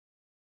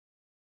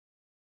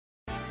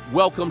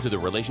Welcome to the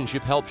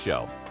Relationship Help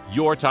Show,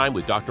 your time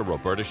with Dr.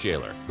 Roberta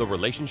Shaler, the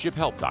Relationship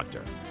Help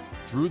Doctor.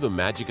 Through the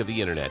magic of the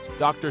internet,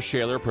 Dr.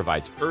 Shaler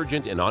provides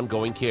urgent and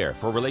ongoing care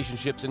for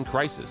relationships in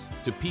crisis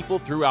to people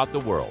throughout the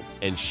world,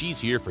 and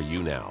she's here for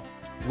you now.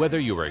 Whether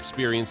you are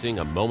experiencing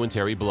a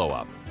momentary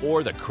blow-up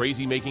or the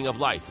crazy making of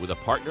life with a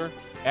partner,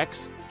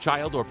 ex,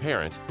 child, or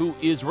parent who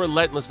is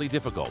relentlessly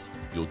difficult,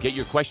 you'll get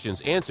your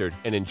questions answered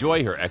and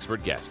enjoy her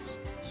expert guests.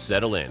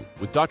 Settle in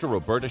with Dr.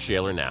 Roberta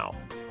Shaler now.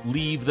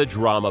 Leave the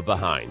drama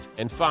behind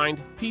and find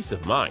peace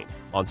of mind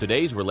on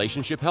today's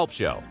Relationship Help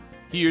Show.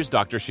 Here's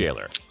Dr.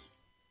 Shaler.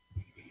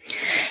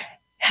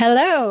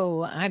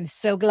 Hello. I'm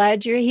so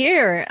glad you're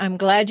here. I'm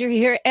glad you're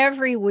here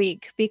every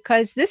week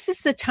because this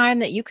is the time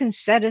that you can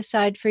set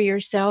aside for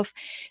yourself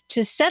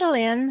to settle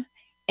in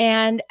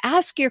and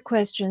ask your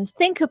questions,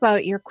 think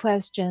about your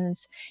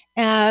questions,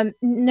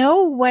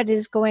 know what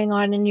is going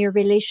on in your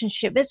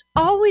relationship. It's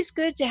always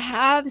good to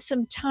have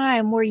some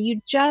time where you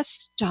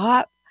just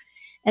stop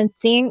and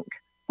think,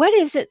 what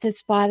is it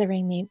that's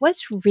bothering me?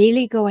 What's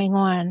really going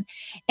on?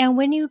 And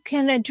when you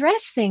can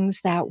address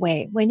things that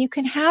way, when you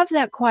can have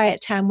that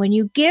quiet time, when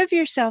you give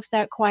yourself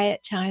that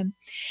quiet time,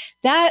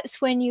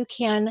 that's when you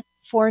can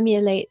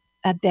formulate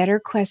a better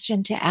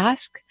question to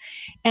ask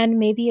and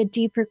maybe a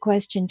deeper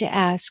question to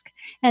ask.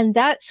 And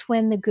that's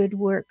when the good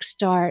work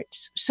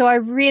starts. So I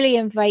really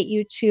invite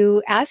you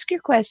to ask your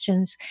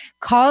questions.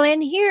 Call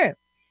in here.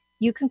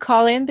 You can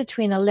call in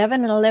between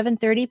 11 and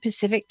 11:30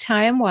 Pacific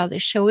time while the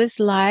show is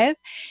live.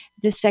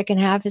 The second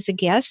half is a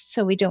guest,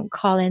 so we don't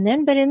call in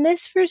then. But in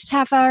this first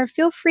half hour,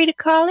 feel free to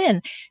call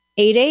in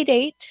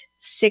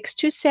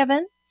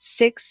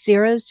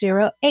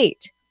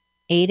 888-627-6008.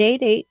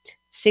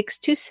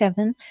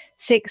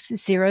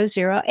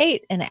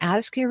 888-627-6008 and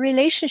ask your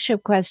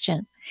relationship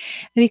question.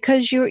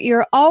 Because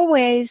you're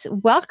always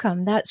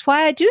welcome. That's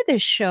why I do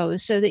this show,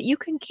 so that you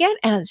can get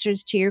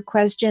answers to your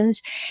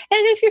questions. And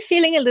if you're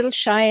feeling a little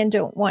shy and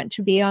don't want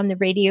to be on the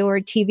radio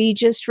or TV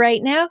just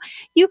right now,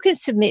 you can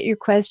submit your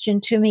question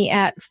to me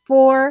at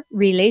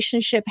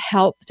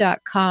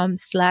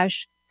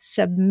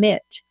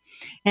forrelationshiphelp.com/submit.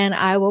 And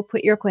I will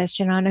put your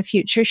question on a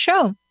future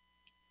show.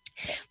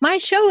 My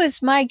show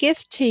is my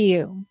gift to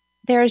you.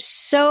 There's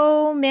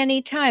so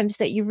many times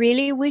that you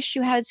really wish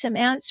you had some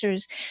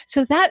answers.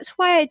 So that's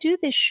why I do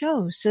this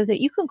show, so that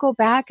you can go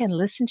back and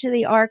listen to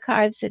the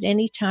archives at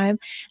any time,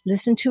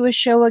 listen to a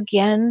show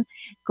again,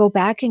 go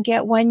back and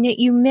get one that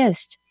you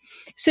missed.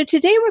 So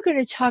today we're going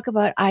to talk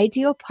about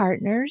ideal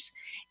partners.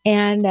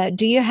 And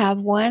do you have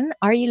one?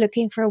 Are you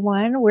looking for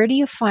one? Where do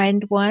you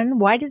find one?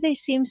 Why do they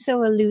seem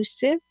so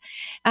elusive?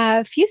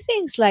 A few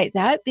things like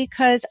that,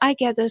 because I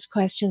get those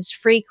questions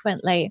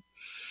frequently.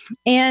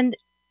 And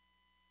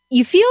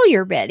you feel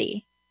you're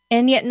ready,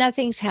 and yet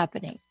nothing's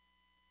happening.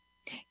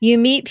 You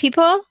meet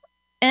people,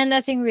 and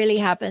nothing really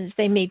happens.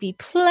 They may be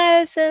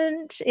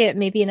pleasant. It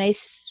may be a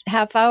nice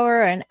half hour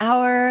or an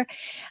hour,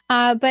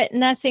 but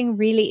nothing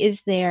really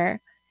is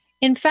there.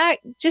 In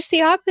fact, just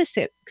the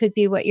opposite could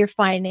be what you're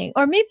finding.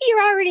 Or maybe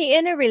you're already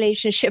in a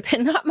relationship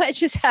and not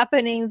much is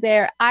happening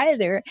there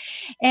either,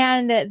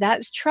 and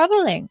that's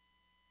troubling.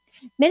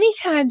 Many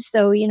times,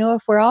 though,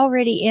 if we're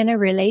already in a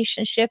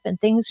relationship and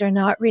things are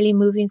not really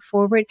moving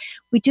forward,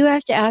 we do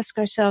have to ask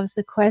ourselves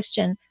the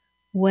question,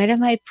 what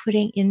am I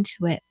putting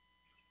into it?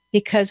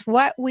 Because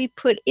what we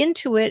put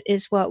into it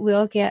is what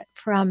we'll get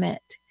from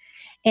it.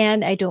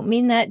 And I don't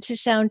mean that to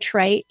sound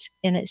trite,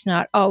 and it's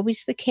not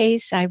always the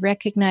case. I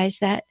recognize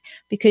that,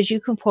 because you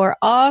can pour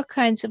all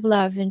kinds of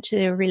love into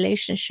a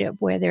relationship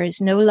where there is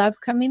no love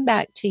coming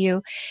back to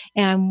you.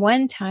 And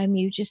one time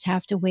you just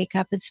have to wake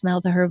up and smell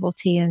the herbal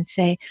tea and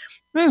say,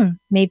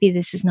 maybe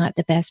this is not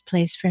the best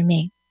place for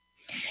me.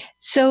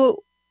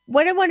 So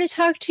what I want to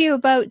talk to you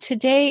about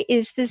today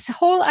is this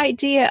whole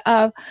idea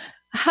of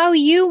how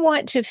you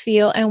want to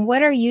feel and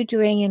what are you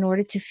doing in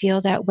order to feel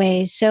that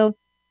way. So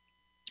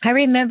I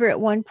remember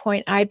at one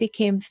point I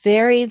became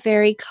very,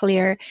 very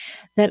clear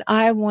that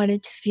I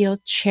wanted to feel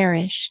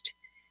cherished.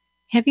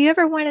 Have you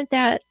ever wanted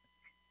that?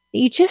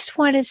 You just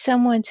wanted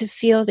someone to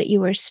feel that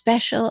you were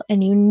special,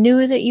 and you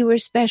knew that you were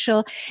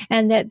special,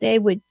 and that they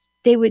would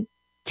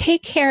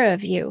take care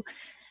of you.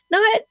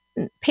 Not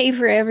pay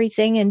for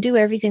everything and do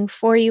everything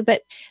for you,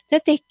 but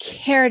that they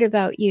cared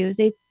about you.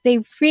 They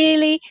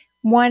really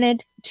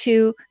wanted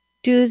to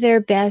do their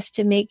best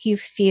to make you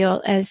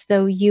feel as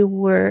though you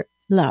were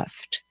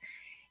loved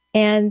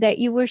and that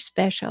you were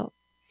special.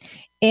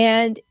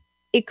 And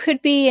it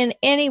could be in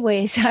any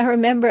ways. I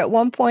remember at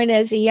one point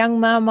as a young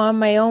mom on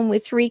my own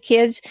with 3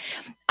 kids,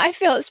 I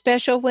felt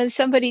special when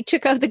somebody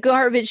took out the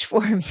garbage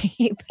for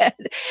me. But,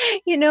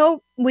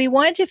 we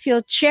want to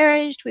feel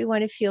cherished. We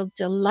want to feel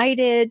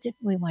delighted.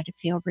 We want to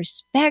feel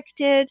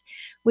respected.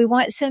 We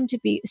want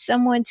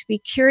someone to be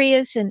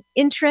curious and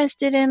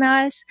interested in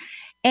us.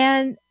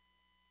 And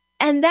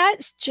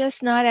that's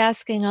just not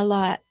asking a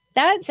lot.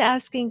 That's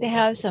asking to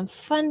have some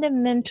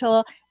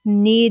fundamental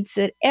needs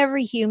that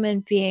every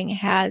human being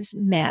has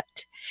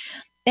met.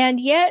 And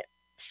yet,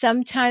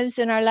 sometimes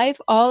in our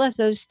life, all of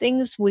those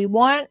things we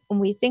want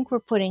and we think we're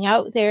putting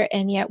out there,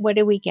 and yet what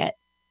do we get?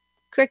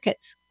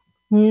 Crickets.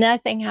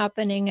 Nothing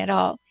happening at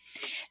all.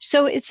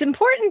 So it's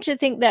important to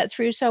think that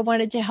through. So I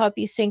wanted to help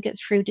you think it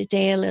through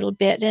today a little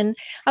bit. And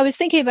I was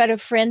thinking about a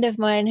friend of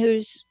mine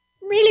who's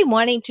really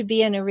wanting to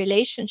be in a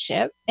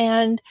relationship,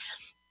 and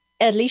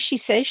at least she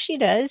says she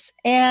does.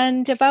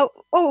 And about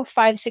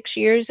 5-6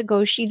 years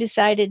ago, she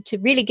decided to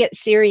really get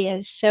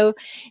serious. So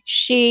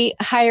she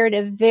hired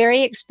a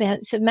very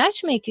expensive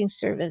matchmaking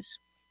service,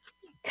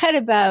 cut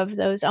above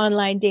those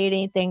online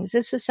dating things.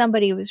 This was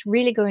somebody who was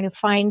really going to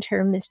find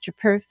her Mr.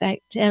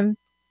 Perfect. And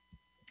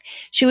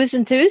she was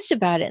enthused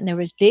about it, and there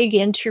was big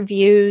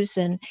interviews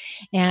and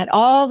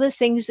all the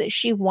things that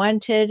she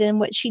wanted and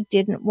what she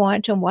didn't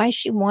want and why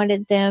she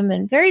wanted them,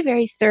 and very,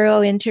 very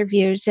thorough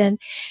interviews, and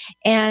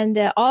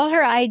all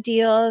her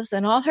ideals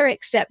and all her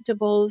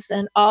acceptables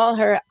and all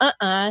her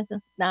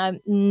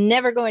I'm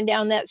never going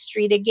down that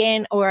street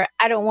again, or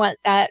I don't want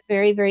that,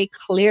 very, very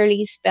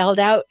clearly spelled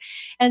out.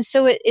 And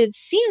so it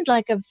seemed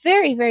like a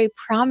very, very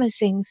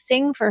promising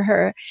thing for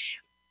her.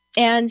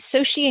 And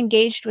so she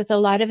engaged with a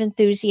lot of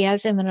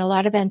enthusiasm and a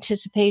lot of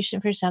anticipation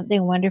for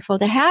something wonderful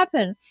to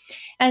happen.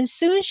 And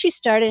soon she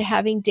started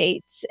having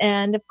dates.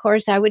 And of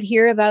course, I would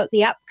hear about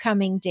the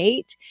upcoming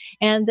date,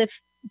 and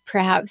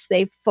perhaps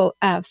they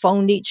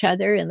phoned each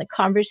other in the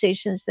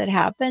conversations that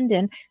happened,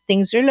 and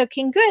things are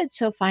looking good.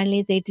 So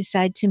finally they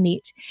decide to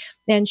meet.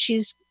 And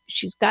she's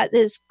got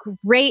this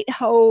great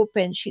hope,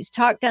 and she's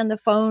talked on the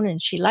phone, and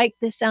she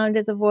liked the sound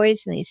of the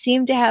voice, and they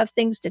seemed to have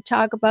things to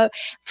talk about.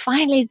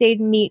 Finally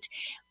they'd meet.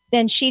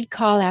 Then she'd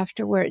call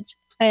afterwards,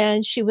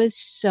 and she was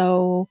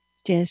so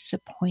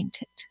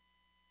disappointed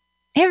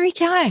every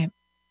time.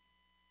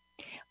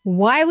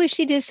 Why was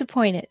she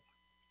disappointed?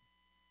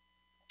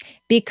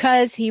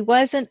 Because he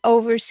wasn't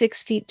over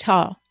 6 feet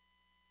tall.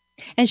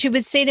 And she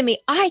would say to me,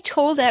 I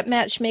told that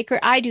matchmaker,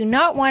 I do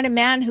not want a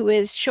man who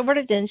is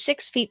shorter than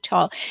 6 feet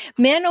tall.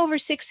 Men over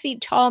 6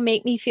 feet tall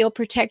make me feel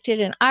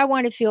protected, and I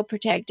want to feel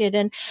protected.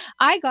 And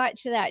I got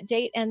to that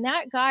date, and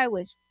that guy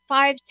was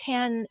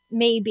 5'10",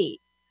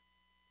 maybe.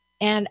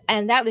 And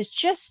that was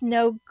just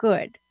no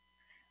good.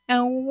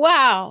 And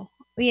wow,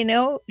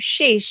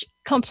 sheesh,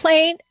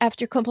 complaint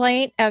after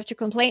complaint after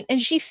complaint.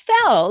 And she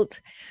felt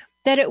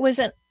that it was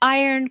an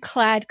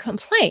ironclad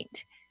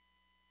complaint,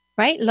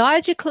 right?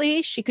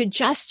 Logically, she could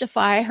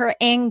justify her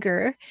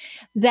anger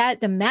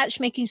that the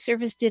matchmaking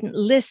service didn't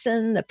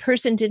listen, the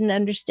person didn't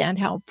understand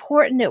how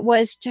important it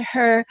was to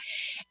her,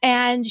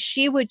 and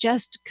she would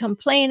just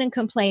complain and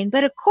complain.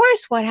 But of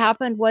course, what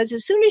happened was,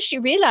 as soon as she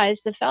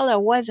realized the fellow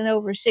wasn't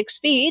over 6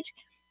 feet,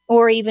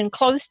 or even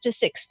close to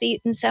 6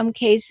 feet in some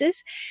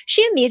cases,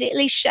 she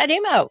immediately shut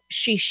him out.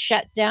 She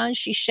shut down,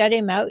 she shut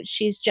him out.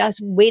 She's just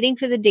waiting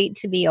for the date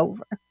to be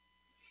over.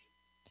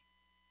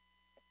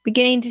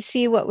 Beginning to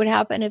see what would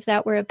happen if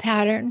that were a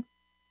pattern.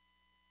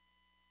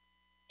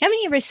 Haven't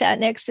you ever sat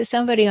next to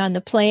somebody on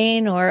the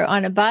plane or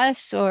on a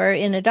bus or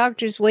in a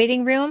doctor's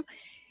waiting room,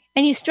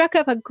 and you struck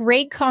up a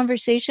great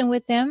conversation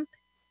with them?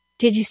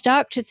 Did you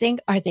stop to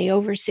think, are they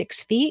over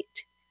 6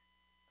 feet?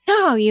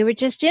 No, you were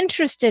just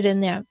interested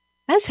in them.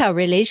 That's how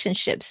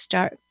relationships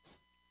start.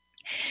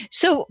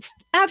 So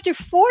after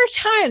 4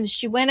 times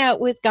she went out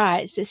with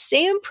guys, the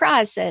same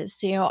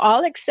process,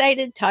 all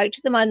excited, talk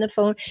to them on the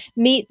phone,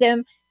 meet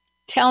them,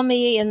 tell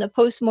me in the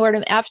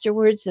postmortem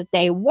afterwards that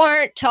they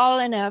weren't tall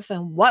enough,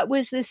 and what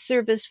was this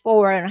service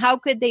for, and how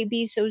could they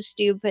be so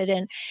stupid,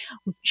 and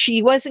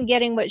she wasn't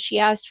getting what she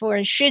asked for,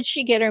 and should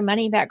she get her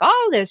money back?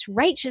 All this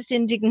righteous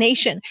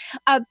indignation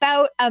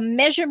about a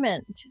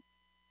measurement.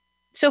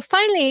 So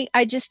finally,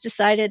 I just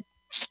decided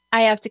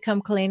I have to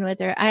come clean with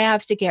her. I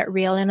have to get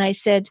real. And I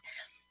said,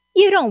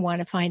 you don't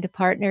want to find a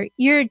partner.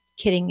 You're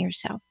kidding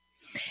yourself.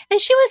 And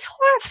she was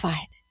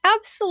horrified.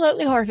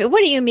 Absolutely horrified.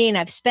 What do you mean?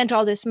 I've spent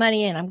all this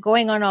money and I'm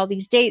going on all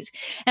these dates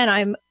and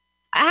I'm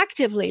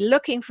actively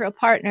looking for a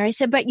partner. I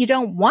said, but you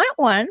don't want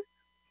one.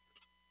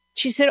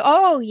 She said,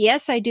 oh,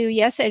 yes, I do.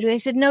 Yes, I do. I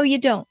said, no, you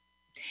don't.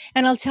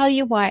 And I'll tell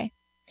you why.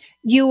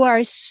 You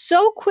are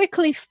so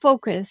quickly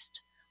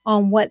focused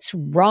on what's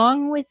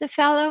wrong with the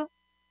fellow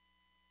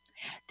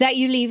that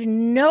you leave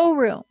no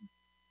room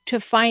to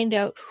find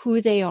out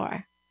who they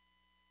are.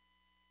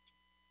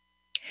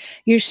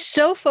 You're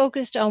so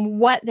focused on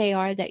what they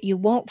are that you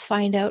won't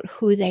find out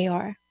who they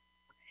are.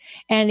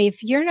 And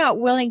if you're not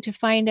willing to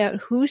find out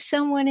who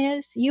someone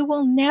is, you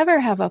will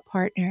never have a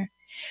partner,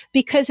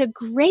 because a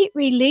great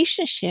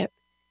relationship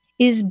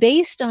is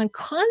based on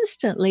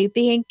constantly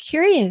being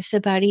curious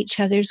about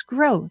each other's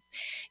growth,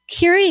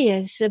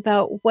 curious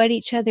about what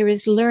each other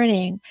is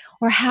learning,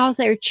 or how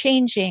they're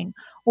changing,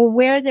 or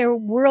where their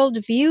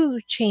worldview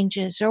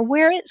changes, or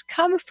where it's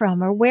come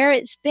from, or where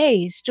it's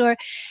based, or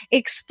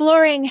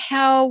exploring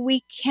how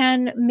we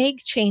can make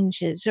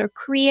changes or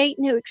create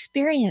new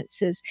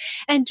experiences,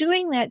 and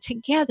doing that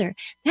together.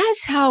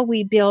 That's how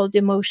we build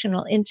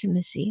emotional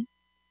intimacy.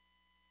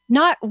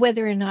 Not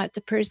whether or not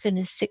the person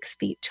is 6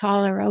 feet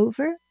tall or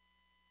over.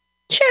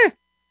 Sure,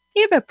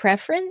 you have a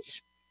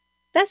preference.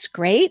 That's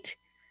great.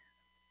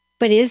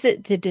 But is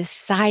it the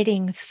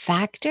deciding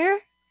factor?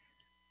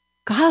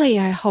 Golly,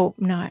 I hope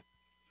not.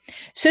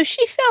 So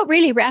she felt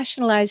really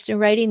rationalized in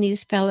writing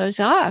these fellows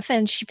off,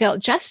 and she felt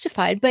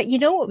justified. But you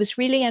know what was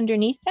really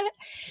underneath that?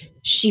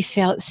 She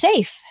felt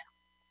safe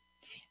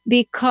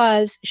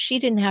because she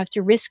didn't have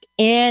to risk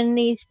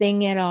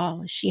anything at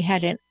all. She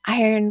had an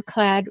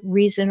ironclad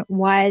reason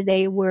why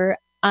they were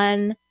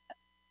unright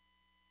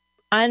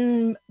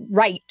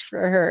for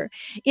her,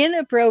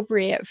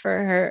 inappropriate for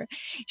her.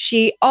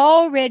 She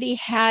already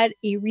had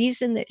a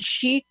reason that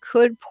she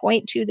could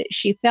point to that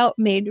she felt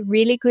made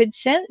really good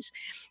sense.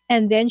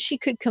 And then she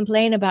could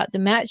complain about the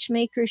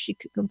matchmaker. She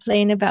could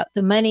complain about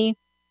the money.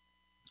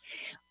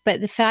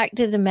 But the fact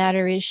of the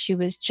matter is she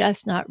was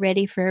just not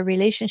ready for a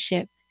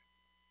relationship,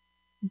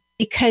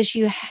 because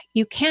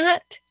you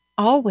can't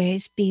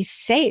always be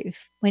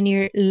safe when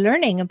you're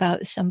learning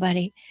about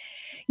somebody.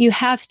 You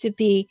have to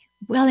be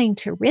willing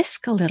to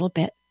risk a little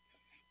bit.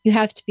 You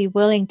have to be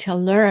willing to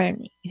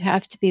learn. You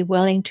have to be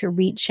willing to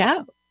reach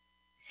out.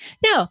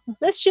 Now,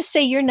 let's just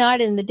say you're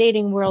not in the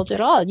dating world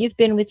at all. You've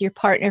been with your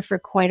partner for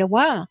quite a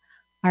while.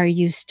 Are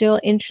you still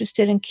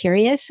interested and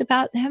curious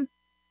about them?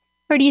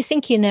 Or do you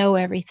think you know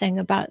everything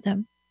about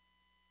them?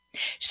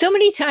 So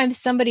many times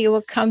somebody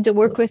will come to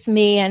work with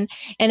me and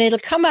it'll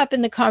come up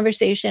in the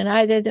conversation.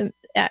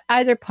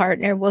 Either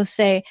partner will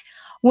say,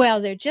 well,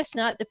 they're just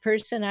not the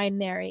person I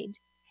married.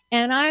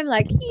 And I'm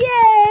like,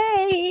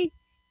 yay.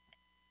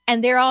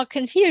 And they're all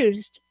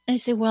confused. And I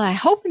say, well, I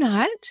hope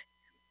not.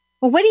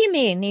 Well, what do you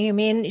mean? You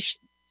mean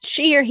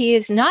she or he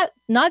is not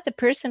the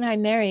person I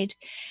married?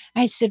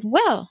 I said,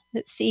 well,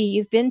 let's see,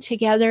 you've been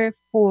together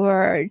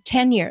for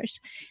 10 years.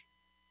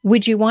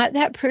 Would you want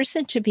that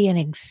person to be in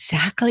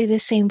exactly the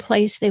same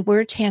place they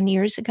were 10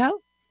 years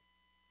ago?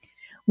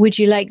 Would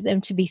you like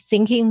them to be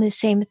thinking the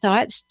same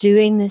thoughts,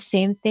 doing the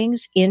same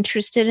things,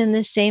 interested in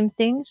the same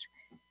things?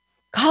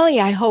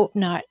 Golly, I hope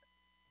not.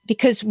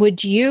 Because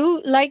would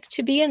you like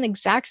to be in the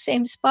exact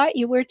same spot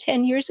you were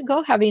 10 years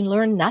ago, having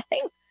learned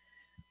nothing,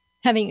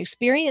 having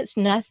experienced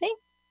nothing?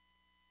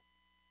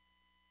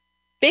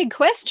 Big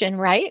question,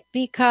 right?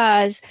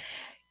 Because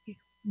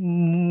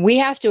we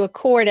have to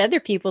accord other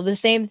people the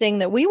same thing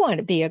that we want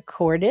to be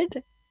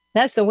accorded.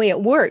 That's the way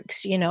it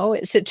works,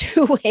 it's a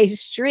two-way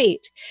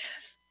street.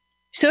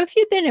 So if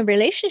you've been in a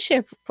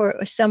relationship for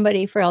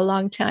somebody for a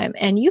long time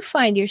and you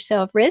find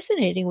yourself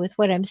resonating with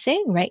what I'm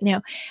saying right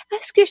now,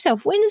 ask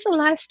yourself, when is the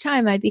last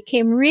time I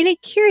became really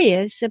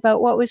curious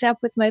about what was up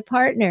with my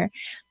partner?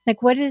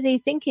 Like, what are they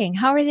thinking?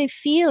 How are they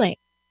feeling?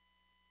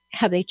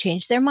 Have they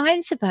changed their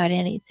minds about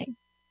anything?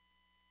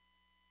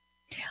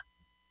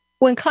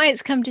 When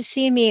clients come to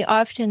see me,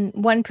 often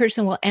one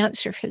person will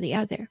answer for the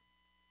other.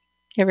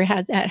 You ever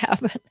had that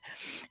happen?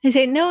 I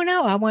say, no,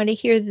 I want to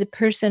hear the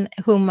person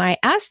whom I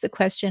ask the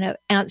question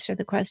answer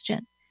the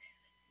question.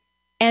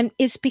 And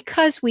it's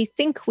because we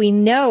think we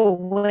know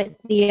what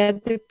the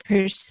other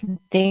person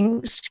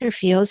thinks or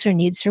feels or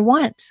needs or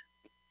wants.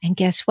 And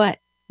guess what?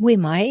 We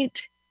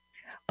might.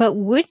 But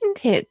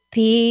wouldn't it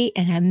be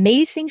an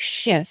amazing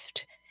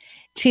shift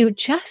to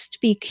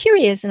just be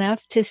curious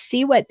enough to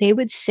see what they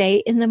would say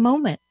in the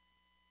moment?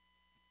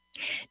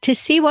 To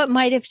see what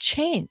might have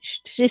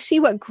changed, to see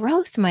what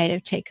growth might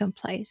have taken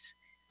place.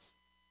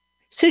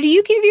 So do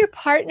you give your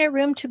partner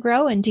room to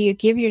grow, and do you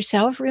give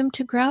yourself room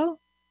to grow?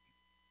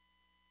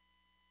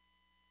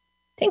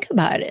 Think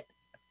about it.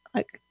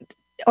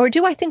 Or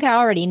do I think I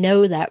already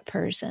know that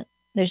person?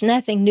 There's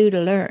nothing new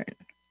to learn.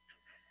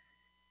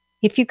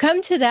 If you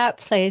come to that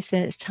place,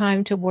 then it's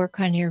time to work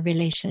on your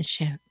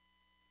relationship.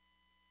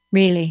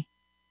 Really.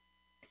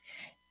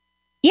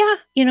 Yeah,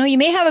 you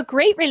may have a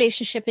great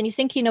relationship and you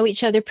think you know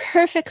each other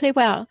perfectly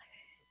well,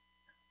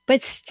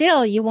 but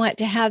still you want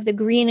to have the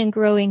green and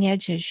growing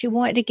edges. You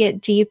want to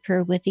get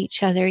deeper with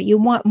each other. You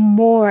want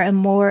more and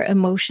more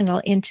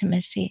emotional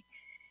intimacy.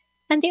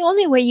 And the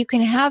only way you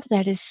can have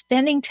that is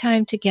spending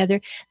time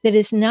together that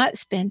is not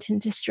spent in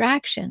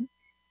distraction.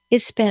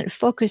 It's spent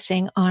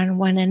focusing on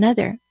one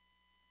another.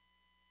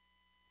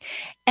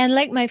 And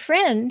like my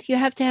friend, you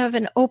have to have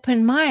an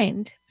open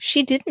mind.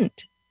 She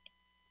didn't.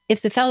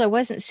 If the fellow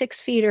wasn't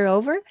 6 feet or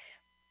over,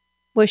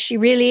 was she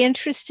really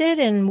interested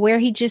in where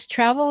he just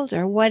traveled,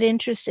 or what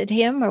interested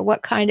him, or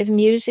what kind of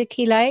music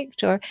he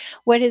liked, or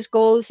what his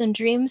goals and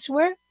dreams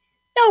were?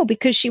 No,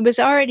 because she was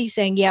already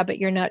saying, yeah, but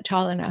you're not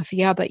tall enough.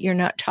 Yeah, but you're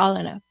not tall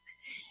enough.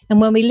 And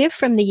when we live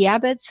from the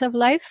yabbits of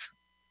life,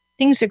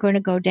 things are going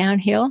to go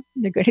downhill.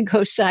 They're going to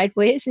go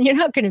sideways, and you're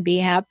not going to be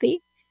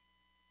happy.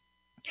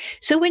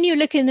 So when you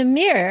look in the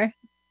mirror,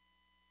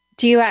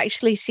 do you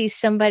actually see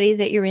somebody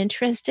that you're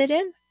interested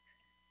in?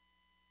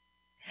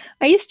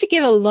 I used to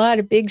give a lot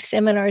of big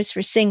seminars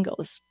for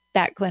singles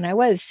back when I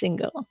was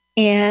single.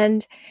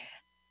 And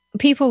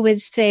people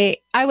would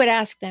say, I would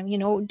ask them,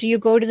 do you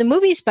go to the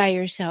movies by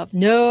yourself?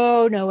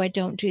 No, I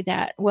don't do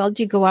that. Well,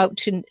 do you go out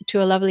to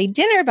a lovely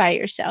dinner by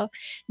yourself?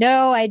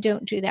 No, I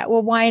don't do that.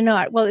 Well, why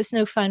not? Well, it's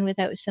no fun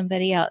without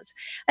somebody else.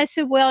 I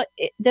said, well,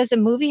 does a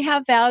movie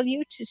have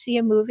value to see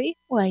a movie?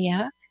 Well,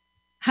 yeah.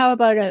 How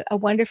about a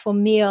wonderful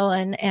meal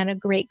and a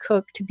great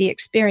cook to be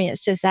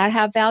experienced? Does that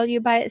have value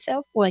by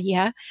itself? Well,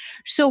 yeah.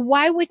 So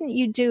why wouldn't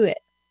you do it?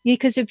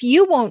 Because if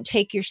you won't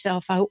take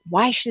yourself out,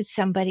 why should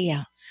somebody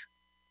else?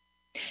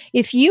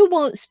 If you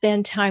won't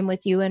spend time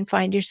with you and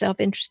find yourself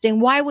interesting,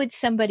 why would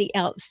somebody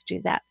else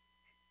do that?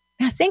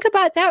 Now think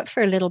about that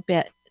for a little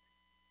bit.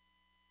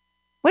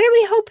 What are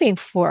we hoping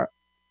for?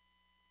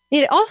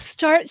 It all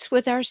starts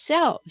with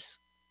ourselves.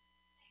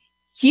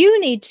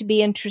 You need to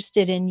be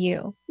interested in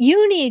you.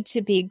 You need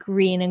to be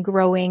green and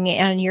growing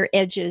on your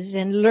edges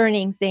and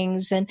learning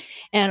things and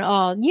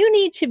all. You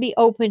need to be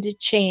open to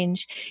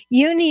change.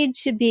 You need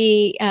to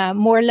be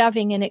more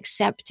loving and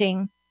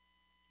accepting,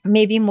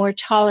 maybe more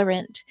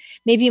tolerant,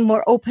 maybe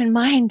more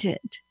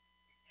open-minded.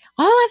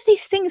 All of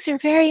these things are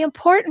very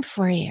important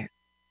for you.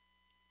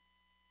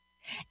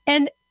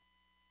 And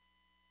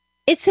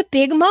it's a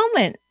big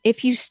moment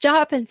if you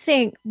stop and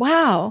think,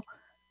 wow,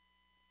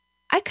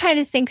 I kind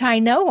of think I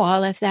know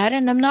all of that,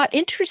 and I'm not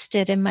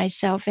interested in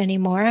myself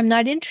anymore. I'm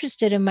not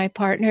interested in my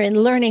partner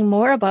and learning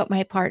more about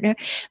my partner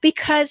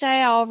because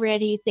I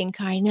already think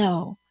I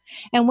know.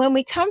 And when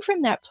we come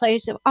from that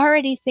place of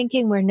already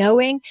thinking we're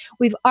knowing,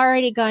 we've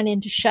already gone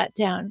into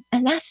shutdown,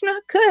 and that's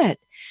not good.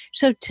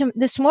 So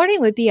this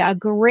morning would be a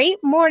great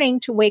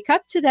morning to wake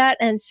up to that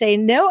and say,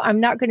 no,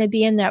 I'm not going to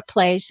be in that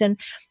place. And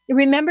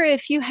remember,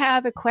 if you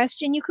have a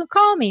question, you can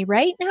call me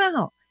right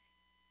now.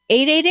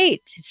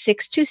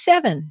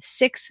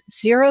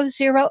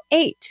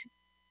 888-627-6008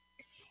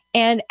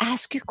 and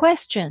ask your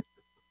question.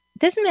 It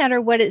doesn't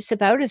matter what it's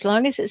about, as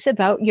long as it's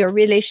about your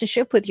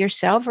relationship with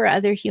yourself or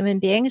other human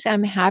beings,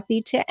 I'm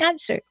happy to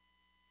answer.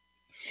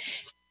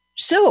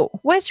 So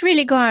what's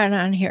really going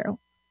on here?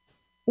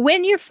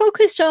 When you're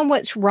focused on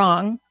what's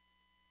wrong,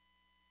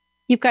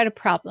 you've got a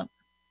problem.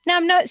 Now,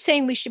 I'm not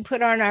saying we should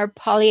put on our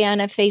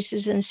Pollyanna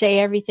faces and say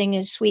everything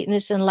is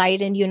sweetness and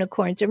light and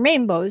unicorns and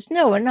rainbows.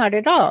 No, not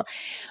at all.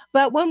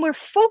 But when we're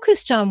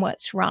focused on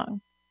what's wrong,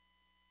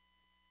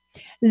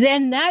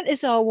 then that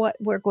is all what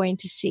we're going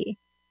to see.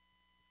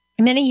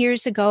 Many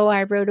years ago,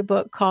 I wrote a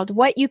book called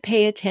What You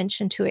Pay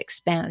Attention to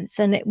Expands.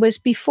 And it was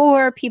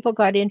before people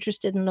got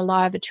interested in the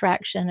law of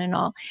attraction and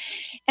all.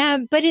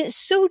 But it's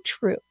so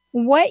true.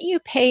 What you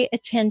pay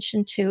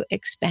attention to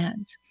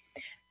expands.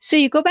 So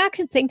you go back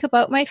and think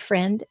about my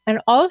friend,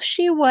 and all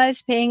she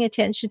was paying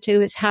attention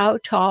to is how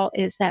tall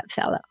is that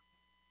fellow.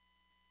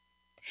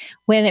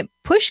 When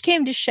push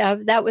came to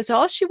shove, that was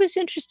all she was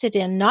interested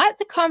in, not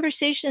the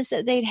conversations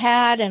that they'd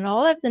had and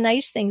all of the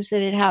nice things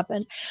that had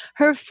happened.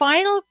 Her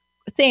final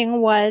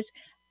thing was,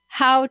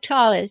 how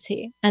tall is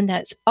he? And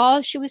that's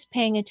all she was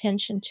paying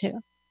attention to.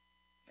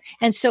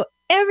 And so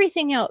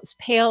everything else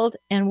paled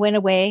and went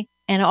away,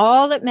 and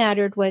all that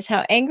mattered was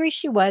how angry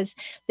she was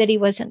that he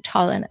wasn't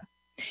tall enough.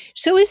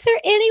 So is there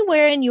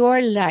anywhere in your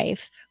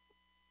life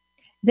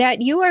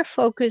that you are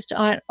focused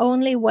on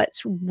only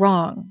what's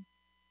wrong,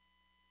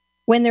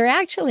 when there are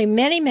actually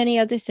many, many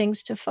other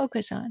things to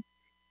focus on?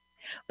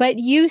 But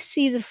you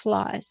see the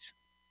flaws.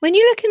 When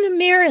you look in the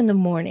mirror in the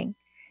morning,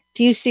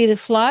 do you see the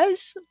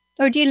flaws?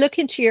 Or do you look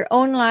into your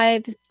own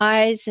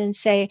eyes and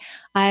say,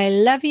 I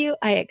love you,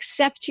 I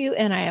accept you,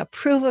 and I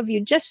approve of you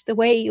just the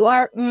way you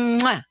are?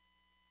 Mwah.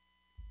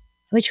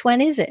 Which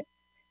one is it?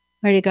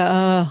 Or do you go,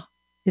 oh,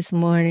 it's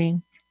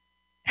morning?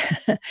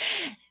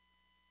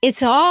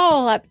 It's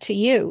all up to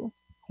you.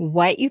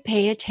 What you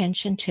pay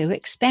attention to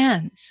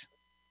expands.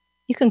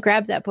 You can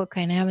grab that book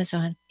on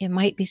Amazon. It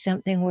might be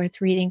something worth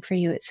reading for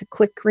you. It's a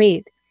quick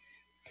read.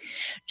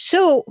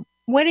 So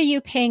what are you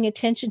paying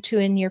attention to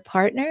in your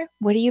partner?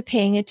 What are you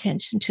paying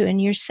attention to in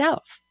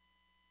yourself?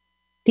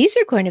 These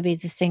are going to be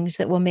the things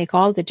that will make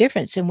all the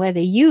difference in whether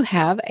you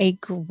have a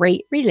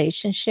great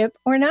relationship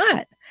or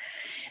not.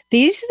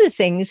 These are the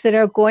things that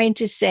are going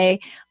to say,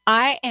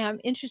 I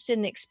am interested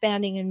in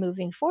expanding and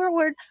moving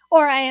forward,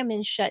 or I am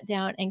in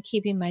shutdown and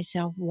keeping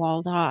myself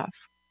walled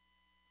off.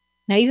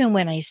 Now, even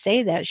when I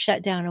say that,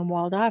 shut down and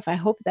walled off, I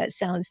hope that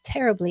sounds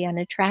terribly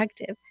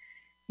unattractive.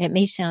 It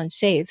may sound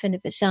safe. And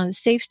if it sounds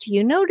safe to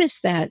you,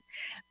 notice that,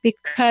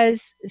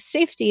 because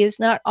safety is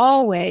not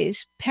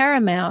always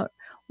paramount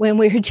when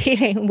we're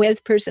dealing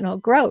with personal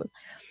growth.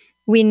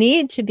 We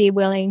need to be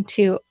willing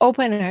to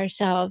open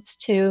ourselves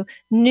to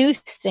new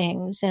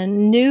things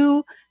and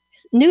new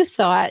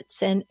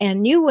thoughts and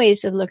new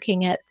ways of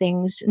looking at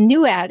things,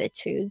 new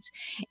attitudes.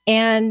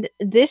 And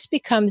this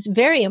becomes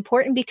very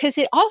important because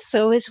it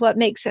also is what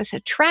makes us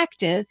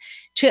attractive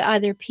to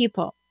other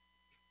people.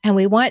 And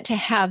we want to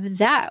have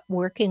that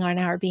working on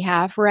our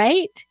behalf,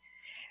 right?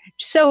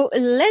 So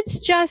let's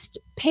just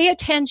pay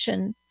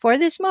attention for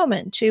this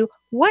moment to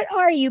what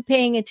are you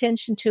paying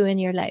attention to in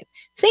your life?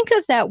 Think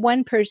of that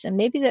one person,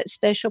 maybe that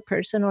special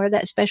person or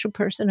that special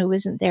person who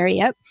isn't there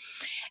yet.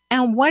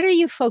 And what are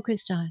you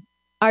focused on?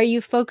 Are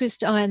you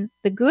focused on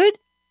the good,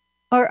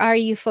 or are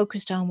you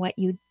focused on what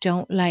you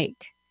don't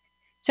like?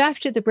 So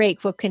after the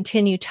break, we'll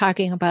continue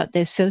talking about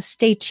this. So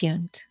stay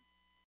tuned.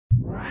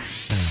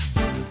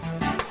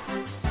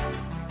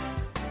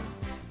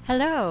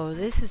 Hello,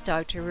 this is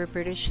Dr.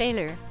 Roberta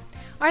Shaler.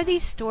 Are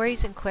these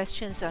stories and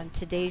questions on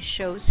today's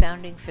show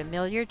sounding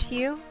familiar to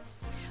you?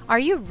 Are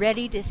you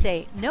ready to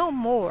say no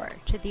more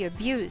to the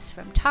abuse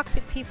from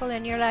toxic people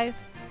in your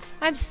life?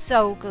 I'm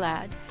so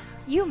glad.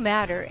 You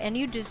matter, and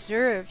you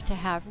deserve to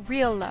have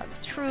real love,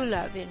 true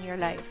love in your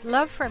life.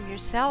 Love from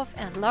yourself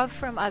and love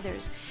from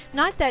others.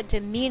 Not that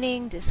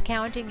demeaning,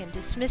 discounting, and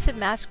dismissive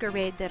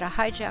masquerade that a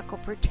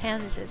hijackal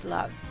pretends is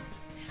love.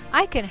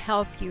 I can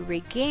help you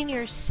regain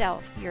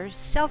yourself, your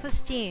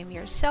self-esteem,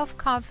 your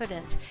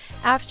self-confidence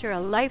after a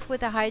life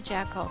with a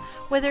hijackal,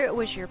 whether it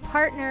was your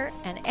partner,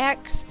 an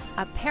ex,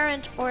 a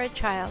parent, or a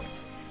child.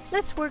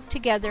 Let's work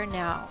together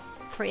now.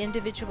 For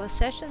individual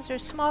sessions or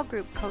small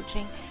group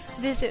coaching,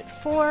 visit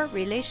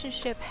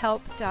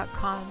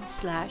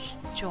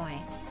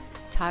forrelationshiphelp.com/join.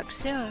 Talk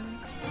soon.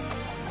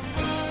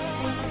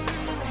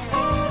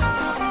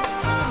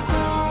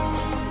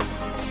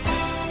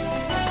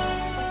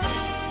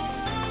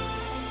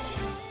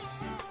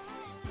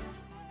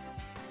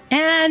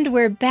 And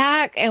we're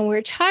back, and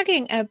we're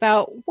talking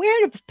about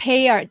where to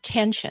pay our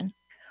attention.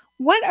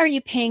 What are you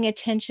paying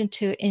attention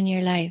to in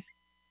your life?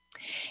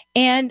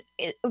 And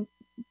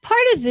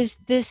part of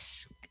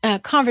this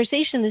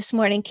conversation this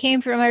morning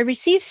came from, I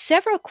received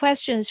several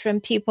questions from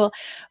people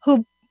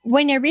who,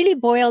 when I really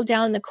boiled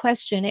down the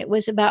question, it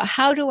was about,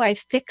 how do I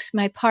fix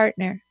my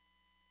partner?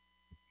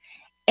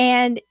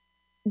 And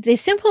the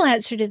simple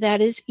answer to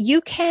that is, you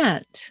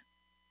can't.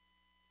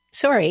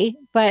 Sorry,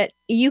 but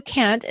you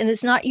can't, and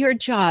it's not your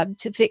job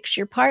to fix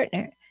your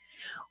partner.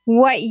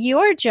 What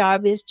your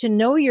job is to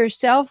know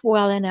yourself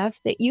well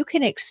enough that you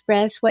can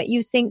express what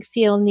you think,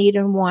 feel, need,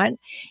 and want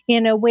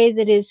in a way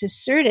that is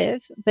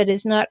assertive, but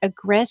is not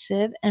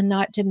aggressive and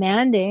not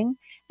demanding.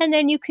 And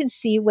then you can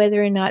see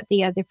whether or not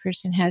the other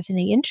person has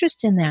any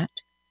interest in that.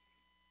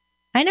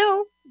 I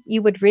know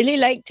you would really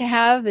like to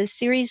have a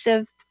series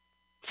of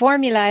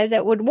formulae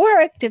that would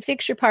work to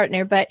fix your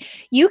partner, but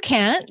you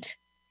can't.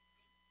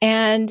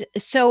 And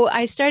so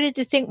I started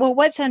to think, well,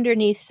 what's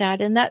underneath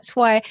that? And that's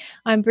why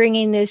I'm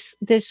bringing this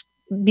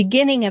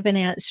beginning of an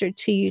answer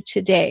to you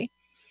today.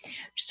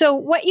 So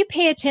what you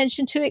pay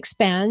attention to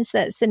expands.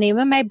 That's the name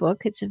of my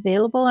book. It's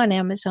available on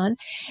Amazon.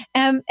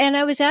 And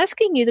I was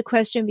asking you the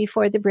question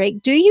before the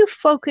break, do you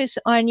focus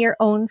on your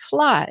own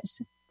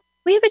flaws?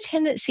 We have a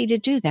tendency to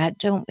do that,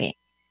 don't we?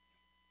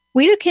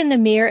 We look in the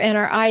mirror and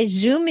our eyes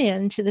zoom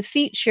in to the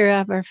feature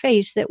of our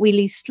face that we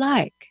least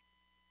like.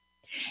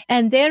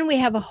 And then we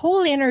have a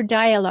whole inner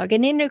dialogue,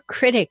 an inner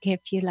critic,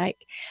 if you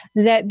like,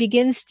 that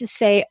begins to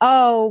say,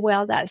 oh,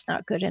 well, that's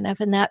not good enough,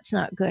 and that's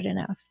not good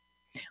enough.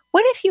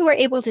 What if you were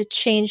able to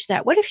change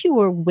that? What if you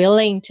were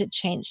willing to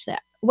change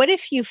that? What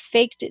if you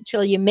faked it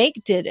till you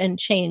maked it and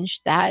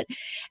changed that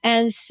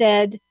and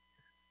said,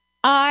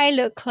 I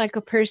look like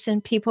a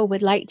person people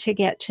would like to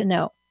get to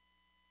know?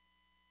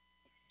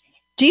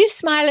 Do you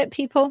smile at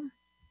people?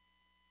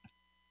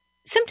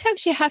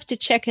 Sometimes you have to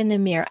check in the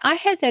mirror. I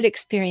had that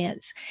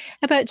experience.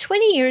 About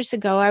 20 years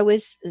ago, I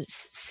was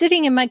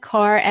sitting in my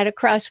car at a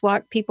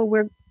crosswalk. People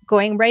were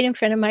going right in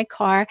front of my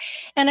car,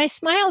 and I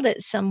smiled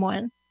at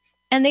someone,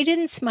 and they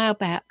didn't smile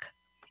back.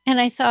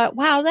 And I thought,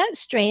 wow, that's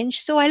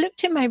strange. So I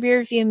looked in my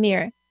rearview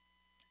mirror.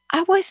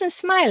 I wasn't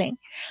smiling.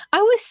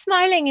 I was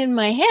smiling in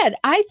my head.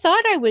 I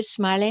thought I was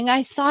smiling.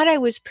 I thought I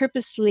was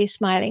purposefully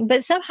smiling,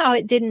 but somehow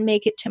it didn't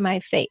make it to my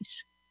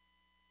face.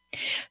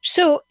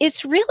 So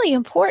it's really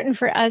important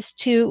for us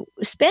to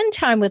spend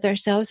time with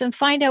ourselves and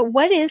find out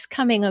what is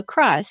coming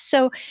across.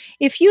 So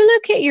if you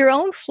look at your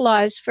own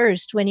flaws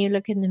first when you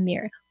look in the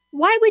mirror,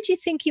 why would you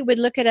think you would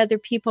look at other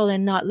people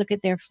and not look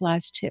at their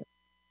flaws too?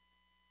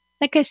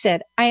 Like I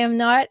said, I am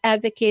not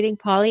advocating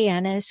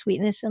Pollyanna,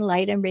 sweetness and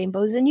light and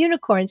rainbows and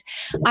unicorns.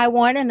 I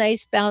want a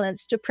nice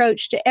balanced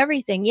approach to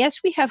everything.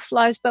 Yes, we have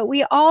flaws, but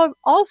we all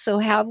also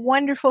have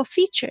wonderful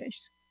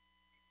features.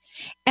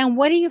 And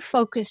what are you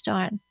focused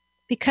on?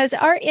 Because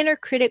our inner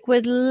critic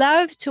would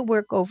love to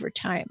work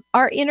overtime.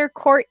 Our inner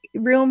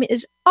courtroom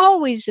is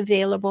always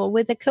available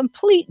with a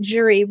complete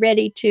jury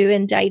ready to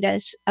indict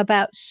us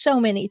about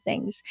so many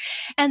things.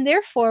 And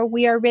therefore,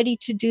 we are ready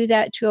to do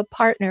that to a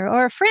partner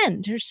or a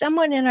friend or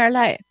someone in our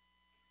life.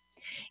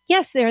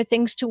 Yes, there are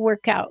things to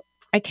work out.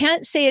 I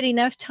can't say it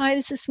enough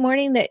times this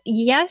morning that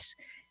yes,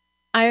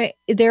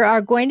 there are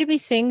going to be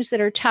things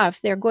that are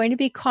tough. There are going to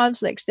be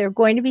conflicts. There are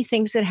going to be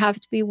things that have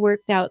to be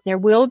worked out. There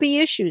will be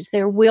issues.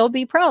 There will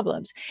be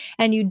problems.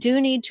 And you do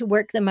need to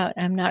work them out.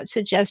 I'm not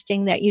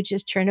suggesting that you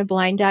just turn a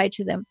blind eye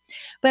to them.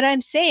 But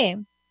I'm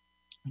saying,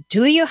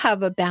 do you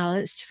have a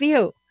balanced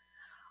view?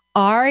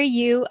 Are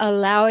you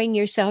allowing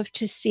yourself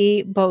to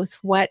see both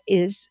what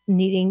is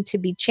needing to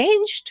be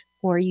changed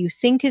or you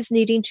think is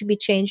needing to be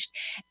changed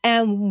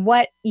and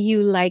what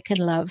you like and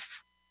love?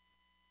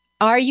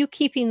 Are you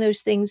keeping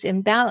those things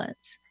in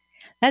balance?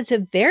 That's a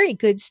very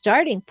good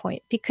starting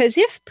point, because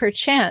if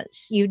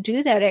perchance you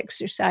do that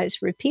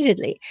exercise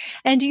repeatedly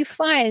and you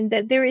find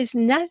that there is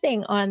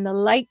nothing on the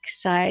like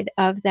side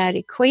of that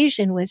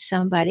equation with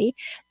somebody,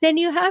 then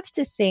you have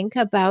to think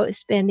about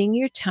spending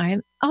your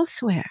time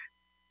elsewhere,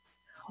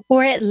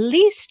 or at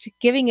least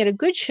giving it a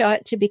good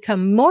shot to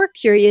become more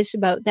curious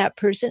about that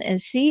person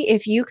and see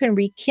if you can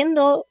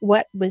rekindle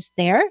what was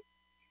there,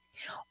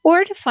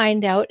 or to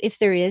find out if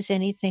there is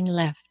anything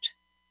left.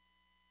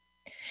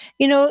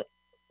 You know,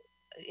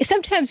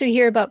 Sometimes we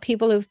hear about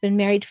people who've been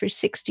married for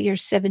 60 or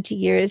 70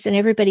 years and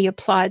everybody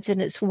applauds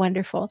and it's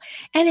wonderful.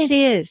 And it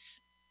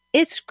is.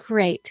 It's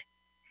great.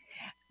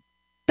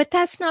 But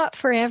that's not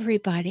for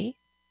everybody.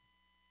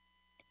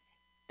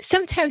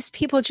 Sometimes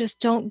people just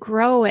don't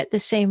grow at the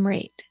same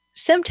rate.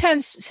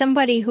 Sometimes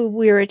somebody who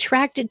we're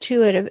attracted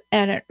to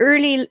at an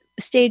early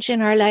stage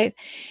in our life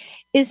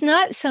is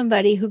not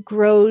somebody who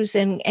grows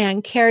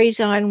and carries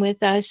on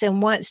with us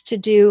and wants to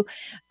do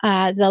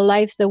the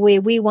life the way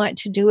we want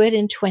to do it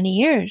in 20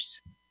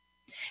 years.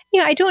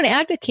 I don't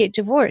advocate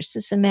divorce.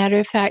 As a matter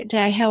of fact,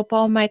 I help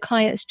all my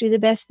clients do the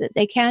best that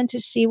they can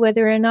to see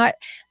whether or not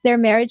their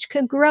marriage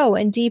can grow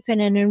and deepen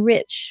and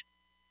enrich.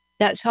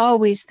 That's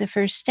always the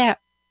first step.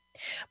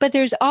 But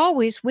there's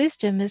always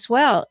wisdom as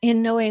well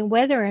in knowing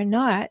whether or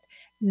not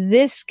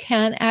this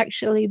can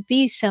actually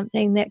be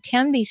something that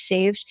can be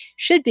saved,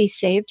 should be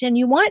saved, and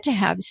you want to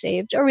have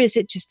saved, or is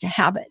it just a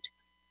habit?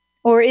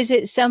 Or is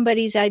it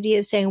somebody's idea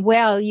of saying,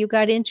 well, you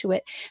got into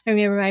it? I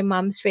remember my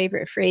mom's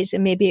favorite phrase,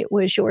 and maybe it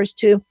was yours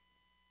too.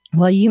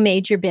 Well, you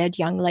made your bed,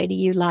 young lady,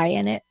 you lie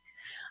in it.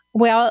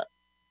 Well,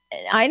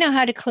 I know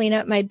how to clean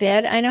up my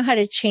bed. I know how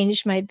to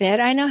change my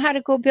bed. I know how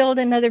to go build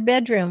another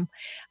bedroom.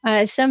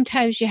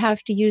 Sometimes you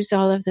have to use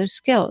all of those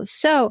skills.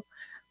 So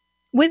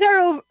with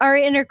our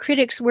inner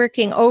critics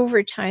working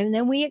overtime,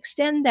 then we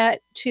extend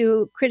that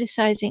to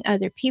criticizing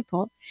other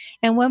people.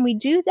 And when we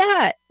do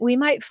that, we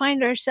might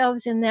find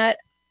ourselves in that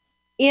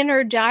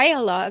inner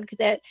dialogue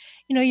that,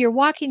 you're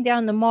walking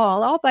down the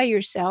mall all by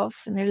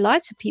yourself and there are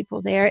lots of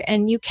people there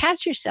and you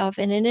catch yourself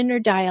in an inner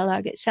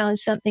dialogue. It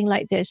sounds something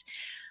like this.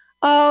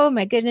 Oh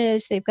my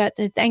goodness, they've got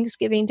the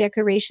Thanksgiving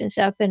decorations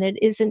up and it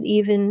isn't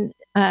even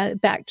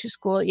back to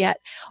school yet.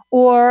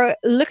 Or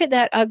look at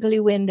that ugly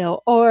window.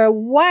 Or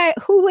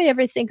who would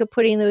ever think of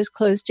putting those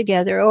clothes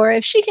together? Or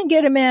if she can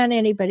get a man,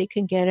 anybody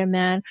can get a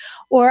man.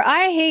 Or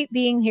I hate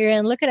being here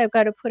and look at, I've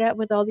got to put up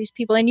with all these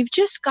people. And you've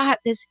just got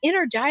this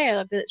inner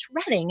dialogue that's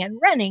running and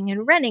running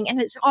and running,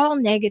 and it's all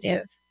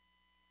negative.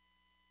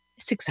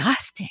 It's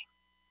exhausting.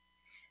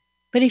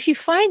 But if you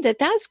find that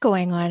that's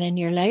going on in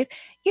your life,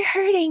 you're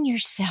hurting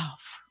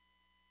yourself.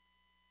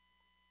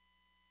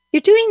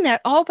 You're doing that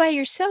all by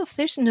yourself.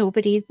 There's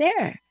nobody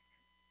there.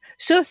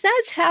 So if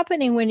that's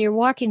happening when you're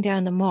walking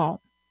down the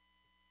mall,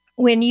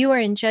 when you are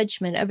in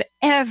judgment of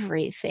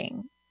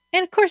everything,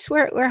 and of course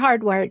we're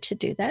hardwired to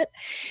do that,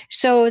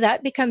 so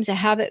that becomes a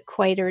habit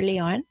quite early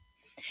on.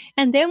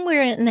 And then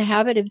we're in the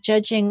habit of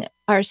judging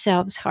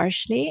ourselves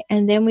harshly,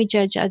 and then we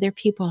judge other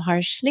people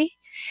harshly,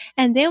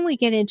 and then we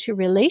get into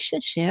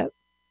relationship.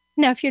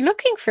 Now, if you're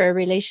looking for a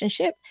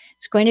relationship,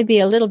 it's going to be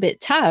a little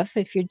bit tough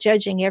if you're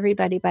judging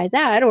everybody by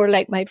that, or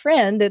like my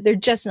friend, that they're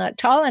just not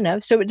tall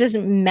enough. So it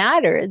doesn't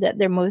matter that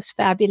they're most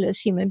fabulous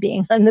human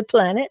being on the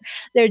planet.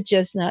 They're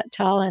just not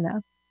tall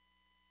enough.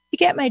 You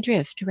get my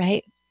drift,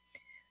 right?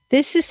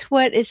 This is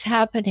what is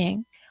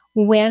happening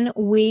when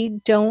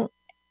we don't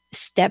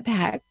step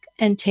back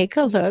and take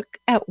a look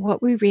at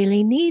what we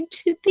really need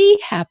to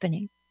be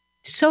happening.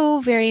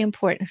 So very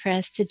important for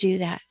us to do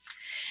that.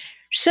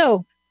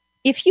 So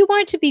if you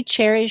want to be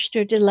cherished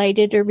or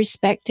delighted or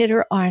respected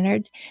or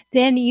honored,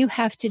 then you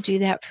have to do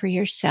that for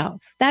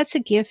yourself. That's a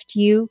gift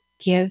you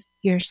give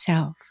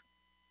yourself.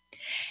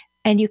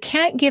 And you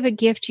can't give a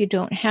gift you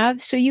don't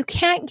have, so you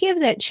can't give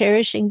that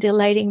cherishing,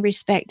 delighting,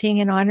 respecting,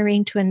 and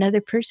honoring to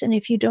another person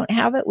if you don't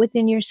have it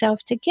within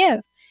yourself to give.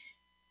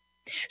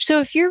 So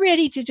if you're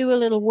ready to do a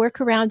little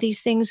work around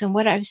these things and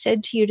what I've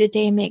said to you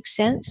today makes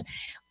sense,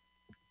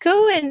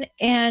 go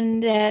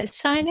and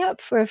sign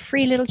up for a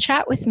free little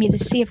chat with me to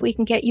see if we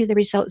can get you the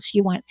results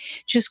you want.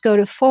 Just go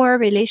to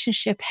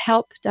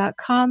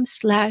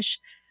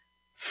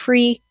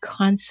forrelationshiphelp.com/free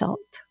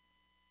consult.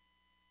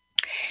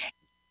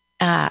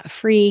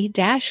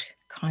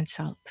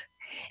 Free-consult.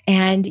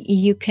 And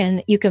you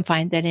can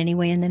find that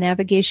anyway in the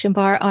navigation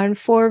bar on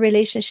For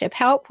Relationship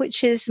Help,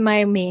 which is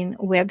my main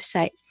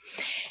website.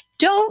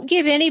 Don't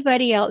give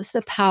anybody else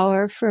the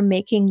power for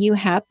making you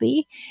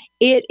happy.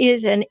 It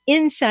is an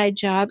inside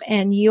job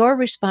and you're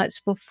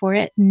responsible for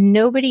it,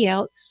 nobody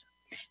else.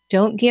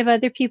 Don't give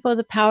other people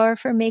the power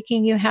for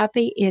making you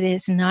happy. It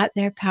is not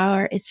their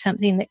power. It's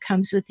something that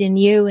comes within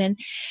you. And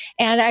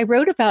I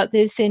wrote about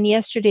this in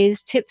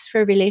yesterday's Tips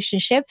for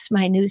Relationships,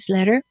 my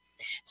newsletter.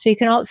 So you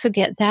can also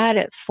get that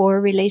at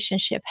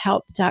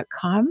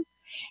forrelationshiphelp.com.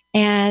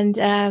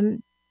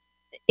 And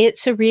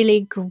it's a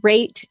really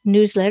great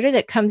newsletter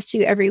that comes to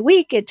you every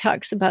week. It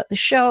talks about the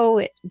show.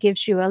 It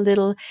gives you a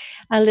little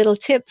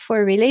tip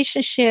for a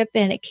relationship,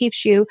 and it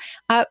keeps you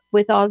up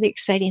with all the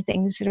exciting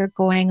things that are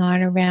going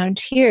on around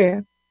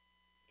here.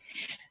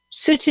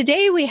 So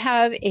today we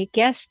have a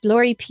guest,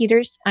 Lori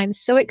Peters. I'm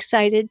so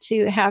excited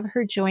to have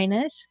her join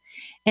us,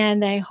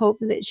 and I hope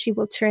that she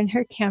will turn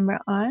her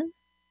camera on.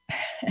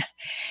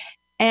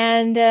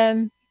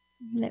 And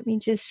let me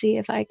just see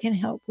if I can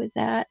help with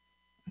that.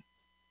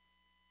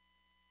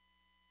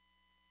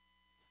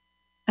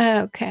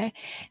 Okay.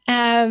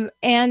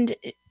 And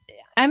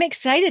I'm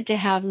excited to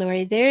have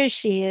Lori. There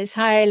she is.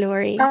 Hi,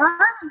 Lori. Hi.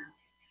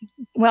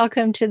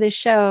 Welcome to the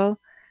show.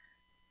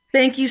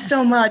 Thank you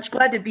so much.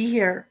 Glad to be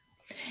here.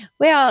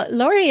 Well,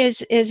 Lori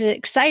is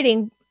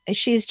exciting.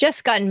 She's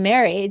just gotten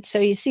married, so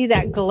you see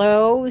that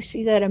glow,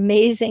 see that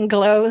amazing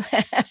glow.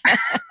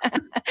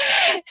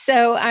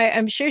 So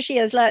I'm sure she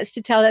has lots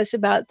to tell us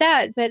about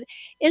that. But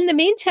in the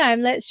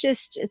meantime, let's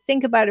just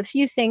think about a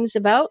few things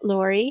about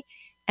Lori.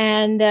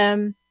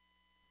 And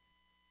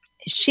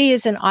she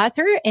is an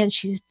author, and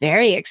she's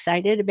very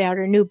excited about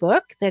her new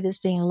book that is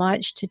being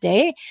launched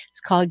today.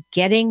 It's called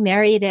Getting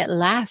Married at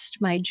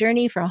Last, My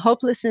Journey from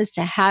Hopelessness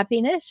to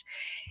Happiness,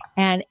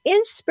 an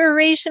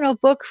inspirational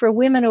book for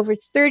women over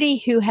 30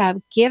 who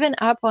have given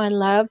up on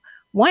love,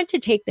 want to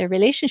take their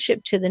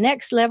relationship to the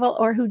next level,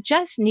 or who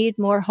just need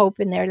more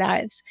hope in their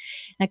lives.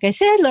 Like I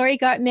said, Lori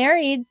got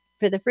married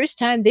for the first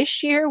time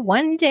this year,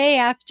 one day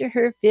after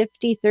her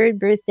 53rd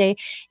birthday,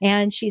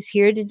 and she's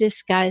here to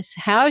discuss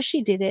how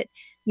she did it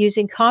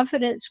using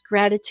confidence,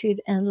 gratitude,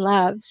 and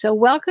love. So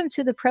welcome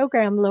to the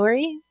program,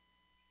 Lori.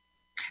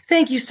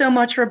 Thank you so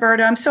much,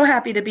 Roberta. I'm so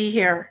happy to be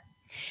here.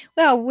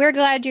 Well, we're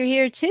glad you're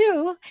here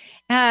too.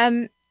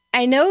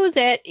 I know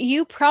that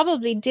you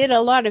probably did a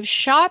lot of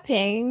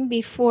shopping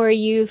before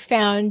you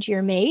found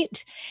your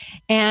mate,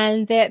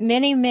 and that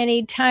many,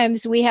 many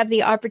times we have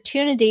the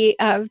opportunity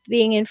of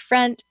being in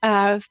front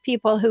of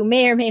people who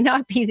may or may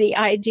not be the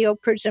ideal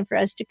person for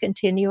us to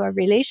continue a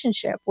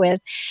relationship with.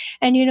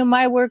 And,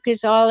 my work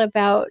is all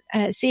about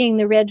seeing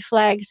the red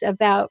flags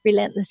about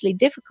relentlessly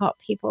difficult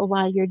people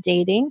while you're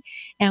dating,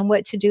 and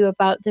what to do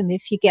about them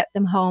if you get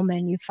them home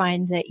and you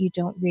find that you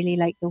don't really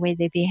like the way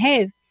they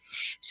behave.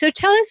 So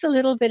tell us a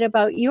little bit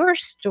about your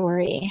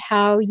story,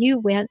 how you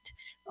went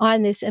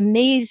on this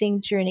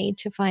amazing journey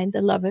to find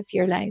the love of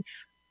your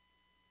life.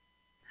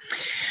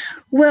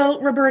 Well,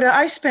 Roberta,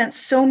 I spent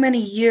so many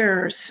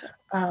years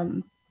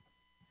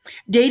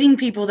dating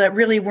people that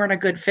really weren't a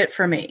good fit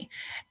for me.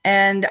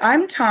 And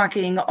I'm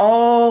talking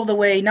all the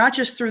way, not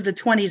just through the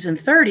 20s and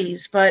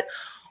 30s, but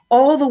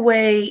all the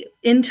way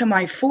into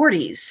my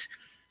 40s.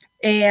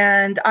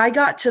 And I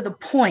got to the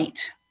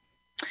point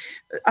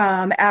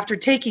after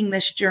taking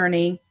this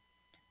journey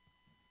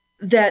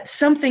that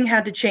something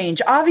had to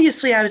change.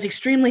 Obviously, I was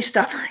extremely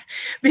stubborn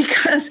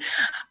because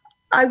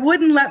I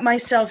wouldn't let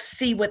myself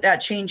see what that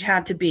change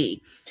had to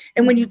be.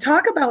 And when you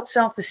talk about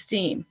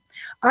self-esteem,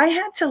 I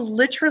had to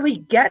literally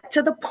get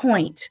to the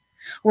point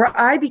where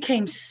I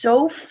became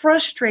so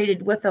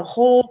frustrated with the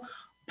whole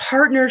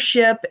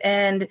partnership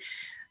and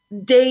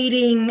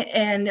dating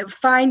and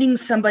finding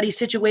somebody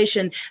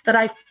situation that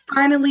I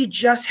finally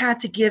just had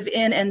to give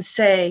in and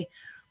say,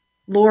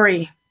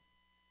 Lori,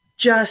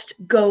 just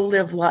go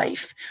live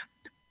life.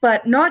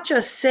 But not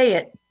just say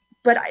it,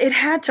 but it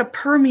had to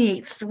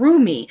permeate through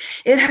me.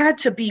 It had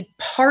to be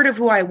part of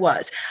who I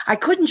was. I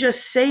couldn't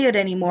just say it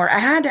anymore. I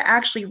had to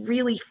actually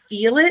really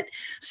feel it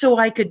so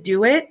I could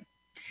do it.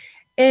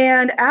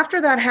 And after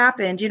that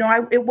happened,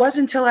 it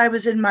wasn't until I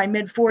was in my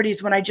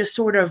mid-40s when I just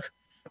sort of,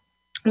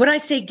 when I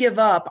say give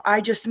up, I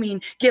just mean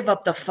give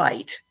up the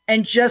fight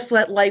and just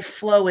let life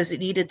flow as it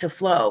needed to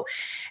flow.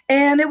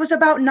 And it was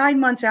about 9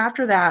 months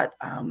after that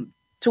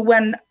to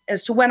when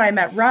I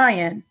met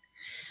Ryan.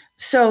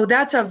 So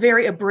that's a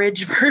very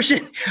abridged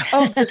version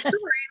of the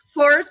story, of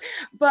course.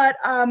 But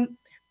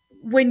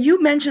when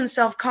you mention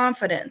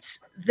self-confidence,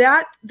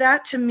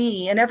 that to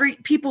me, and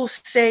people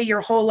say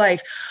your whole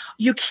life,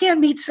 you can't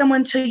meet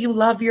someone till you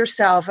love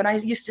yourself. And I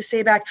used to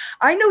say back,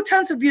 I know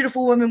tons of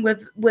beautiful women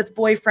with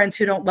boyfriends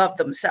who don't love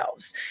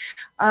themselves.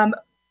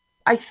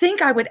 I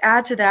think I would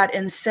add to that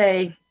and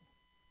say,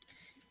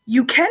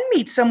 you can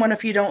meet someone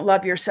if you don't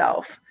love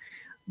yourself,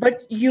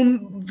 but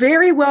you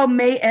very well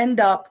may end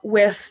up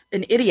with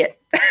an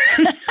idiot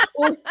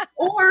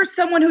or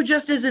someone who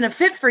just isn't a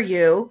fit for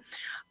you.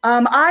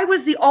 I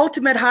was the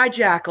ultimate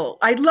hijackal.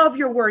 I love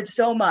your word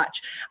so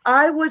much.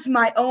 I was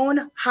my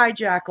own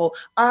hijackal.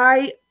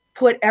 I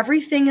put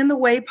everything in the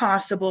way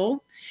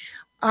possible.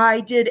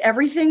 I did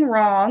everything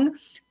wrong.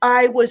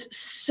 I was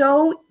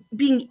so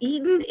being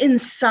eaten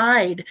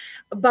inside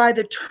by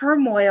the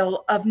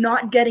turmoil of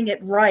not getting it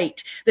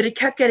right, that it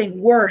kept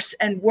getting worse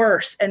and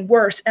worse and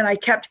worse. And I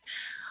kept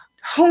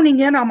honing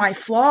in on my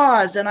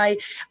flaws, and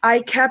I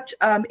kept,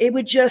 it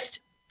would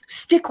just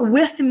stick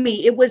with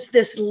me. It was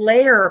this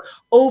layer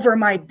over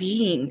my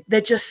being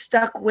that just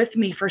stuck with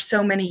me for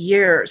so many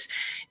years.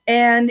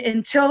 And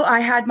until I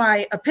had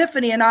my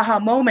epiphany and aha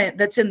moment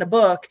that's in the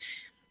book,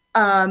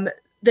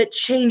 that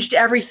changed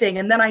everything.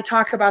 And then I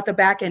talk about the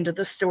back end of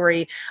the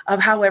story of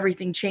how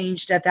everything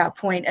changed at that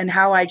point and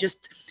how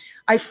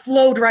I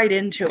flowed right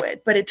into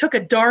it. But it took a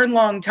darn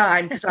long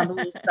time because I'm a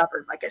little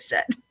stubborn, like I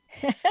said.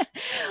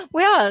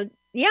 Well,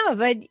 yeah,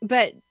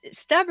 but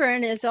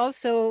stubborn is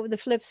also the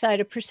flip side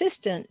of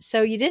persistent.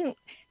 So you didn't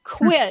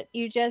quit,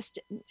 you just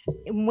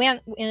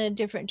went in a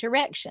different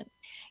direction.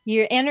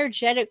 You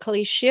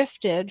energetically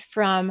shifted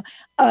from,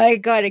 I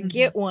got to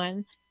get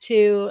one,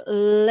 to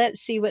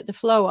let's see what the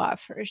flow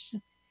offers.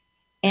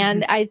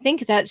 And I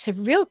think that's a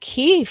real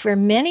key for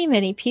many,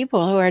 many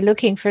people who are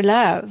looking for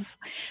love.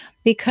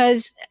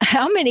 Because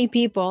how many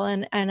people,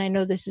 and I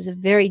know this is a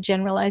very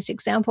generalized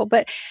example,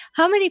 but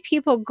how many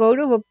people go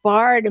to a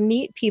bar to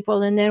meet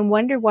people and then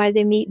wonder why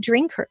they meet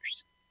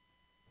drinkers?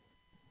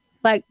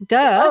 Like,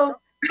 duh.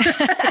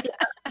 Oh,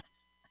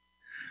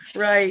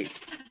 right.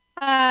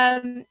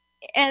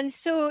 And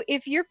so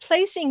if you're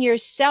placing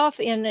yourself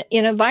in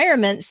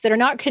environments that are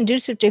not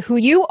conducive to who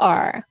you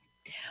are,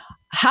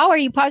 how are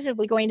you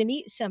possibly going to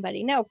meet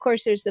somebody? Now, of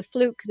course, there's the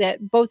fluke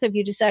that both of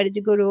you decided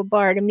to go to a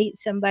bar to meet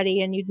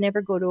somebody, and you'd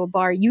never go to a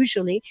bar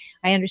usually.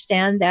 I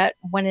understand that,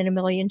 1 in a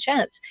million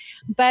chance.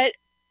 But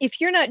if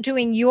you're not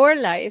doing your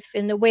life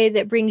in the way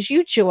that brings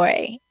you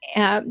joy,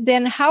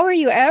 then how are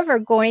you ever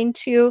going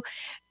to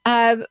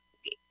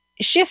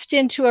shift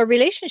into a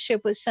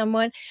relationship with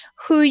someone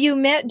who you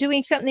met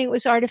doing something that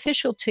was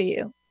artificial to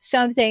you,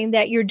 something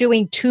that you're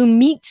doing to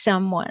meet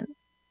someone,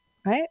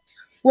 right?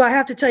 Well, I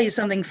have to tell you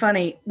something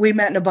funny. We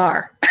met in a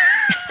bar.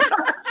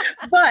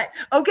 But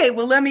okay,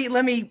 well, let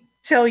me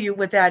tell you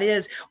what that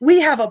is. We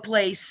have a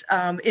place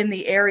in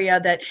the area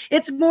that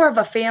it's more of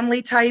a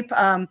family type.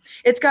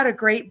 It's got a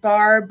great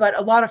bar, but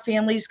a lot of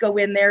families go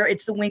in there.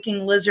 It's the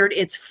Winking Lizard.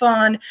 It's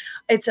fun.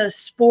 It's a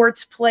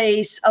sports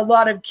place. A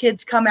lot of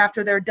kids come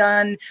after they're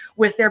done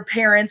with their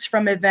parents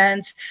from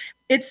events.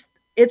 It's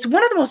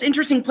one of the most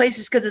interesting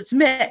places because it's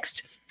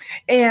mixed.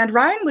 And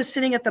Ryan was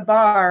sitting at the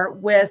bar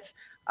with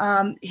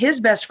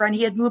his best friend.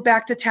 He had moved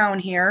back to town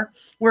here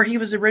where he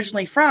was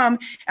originally from.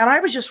 And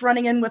I was just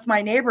running in with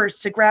my neighbors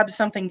to grab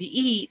something to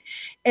eat.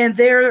 And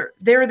there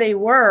they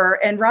were.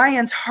 And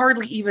Ryan's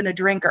hardly even a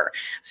drinker.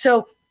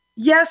 So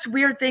yes,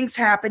 weird things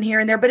happen here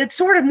and there, but it's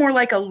sort of more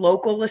like a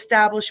local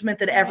establishment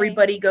that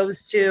everybody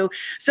goes to.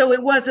 So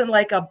it wasn't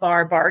like a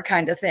bar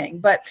kind of thing,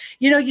 but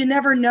you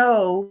never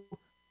know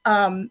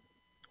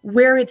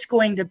where it's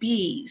going to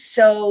be.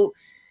 So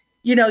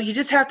you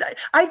just have to,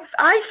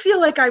 I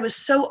feel like I was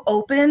so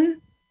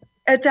open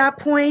at that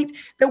point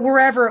that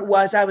wherever it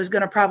was, I was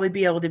going to probably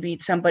be able to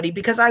meet somebody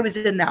because I was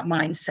in that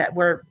mindset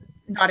where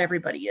not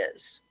everybody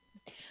is.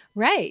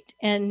 Right.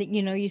 And,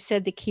 you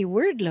said the key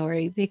word,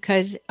 Lori,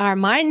 because our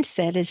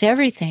mindset is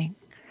everything.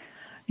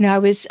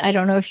 I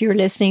don't know if you were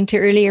listening to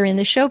earlier in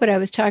the show, but I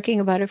was talking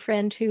about a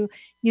friend who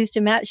used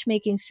a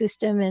matchmaking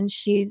system, and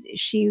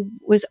she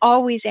was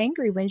always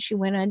angry when she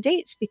went on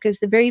dates because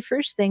the very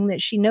first thing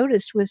that she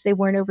noticed was they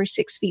weren't over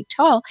 6 feet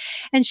tall.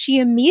 And she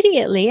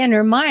immediately, in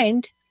her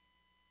mind,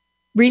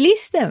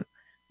 released them.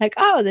 Like,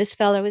 oh, this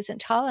fellow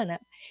isn't tall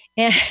enough.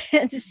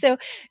 And so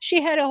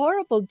she had a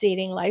horrible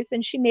dating life,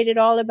 and she made it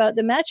all about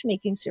the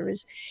matchmaking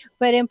service.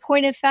 But in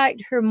point of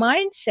fact, her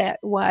mindset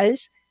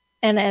was,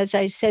 and as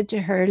I said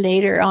to her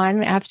later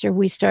on, after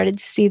we started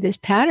to see this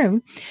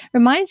pattern, her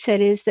mindset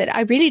is that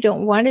I really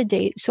don't want to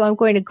date. So I'm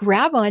going to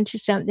grab onto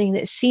something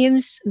that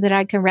seems that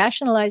I can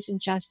rationalize and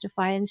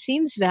justify and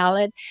seems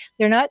valid.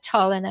 They're not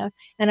tall enough.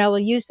 And I will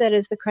use that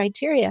as the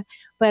criteria.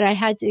 But I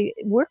had to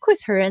work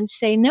with her and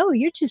say, no,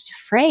 you're just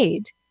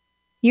afraid.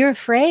 You're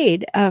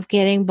afraid of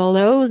getting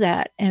below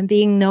that and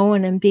being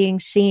known and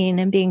being seen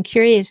and being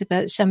curious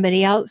about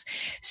somebody else.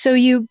 So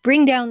you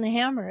bring down the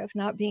hammer of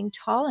not being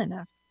tall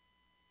enough.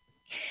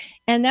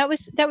 And that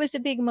was a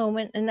big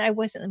moment. And I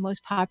wasn't the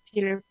most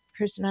popular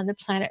person on the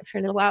planet for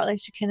a little while,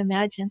 as you can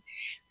imagine.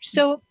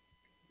 So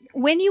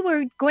when you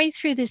were going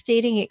through this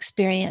dating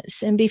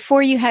experience and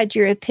before you had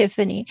your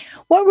epiphany,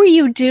 what were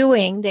you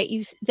doing that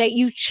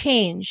you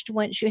changed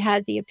once you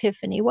had the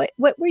epiphany? What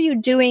were you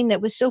doing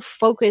that was so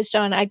focused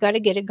on, I got to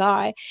get a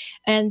guy,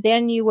 and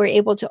then you were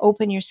able to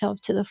open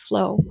yourself to the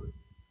flow?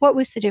 What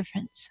was the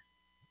difference?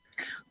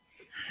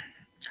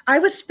 I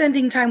was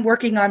spending time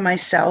working on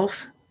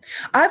myself.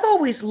 I've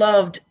always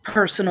loved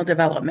personal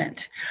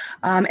development.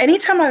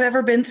 Anytime I've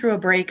ever been through a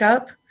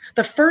breakup,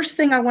 the first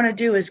thing I want to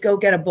do is go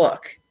get a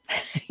book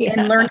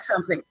and learn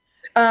something.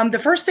 The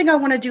first thing I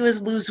want to do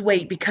is lose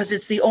weight because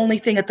it's the only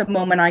thing at the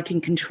moment I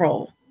can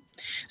control.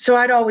 So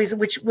I'd always,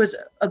 which was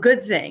a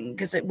good thing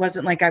because it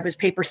wasn't like I was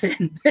paper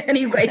thin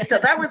anyway. So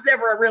that was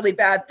never a really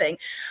bad thing.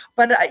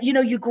 But,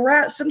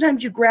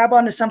 sometimes you grab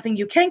onto something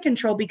you can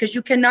control because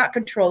you cannot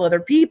control other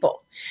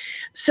people.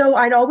 So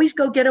I'd always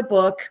go get a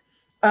book.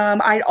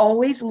 I'd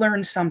always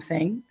learn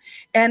something.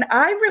 And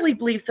I really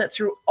believe that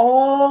through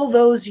all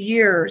those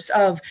years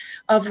of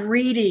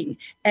reading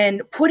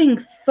and putting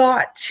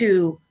thought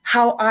to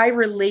how I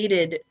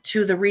related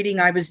to the reading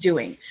I was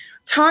doing,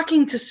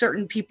 talking to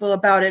certain people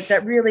about it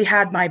that really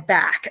had my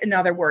back, in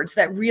other words,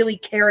 that really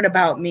cared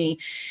about me,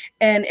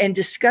 and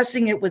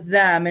discussing it with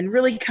them and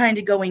really kind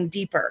of going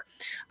deeper.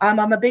 I'm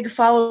a big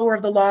follower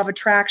of the law of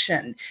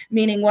attraction,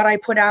 meaning what I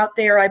put out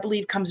there, I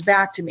believe comes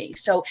back to me.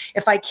 So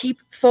if I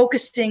keep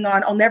focusing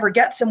on, I'll never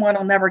get someone,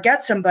 I'll never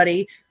get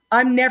somebody,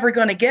 I'm never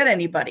going to get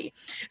anybody.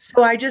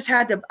 So I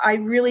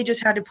really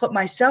just had to put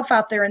myself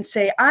out there and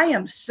say, I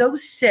am so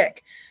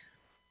sick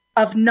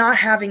of not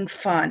having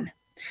fun.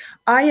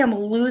 I am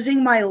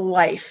losing my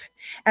life.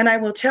 And I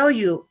will tell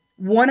you,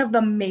 one of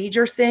the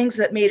major things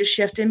that made a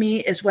shift in me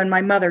is when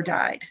my mother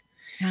died.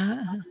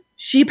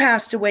 She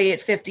passed away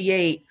at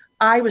 58.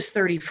 I was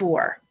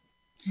 34.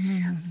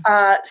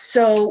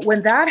 So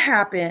when that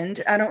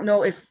happened, I don't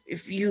know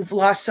if you've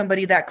lost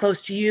somebody that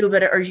close to you,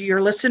 but or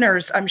your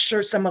listeners, I'm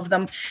sure some of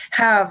them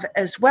have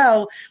as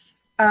well.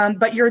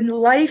 But your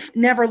life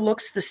never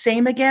looks the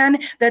same again.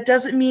 That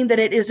doesn't mean that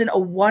it isn't a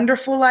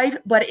wonderful life,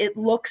 but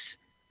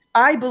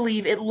I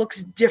believe it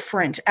looks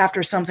different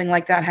after something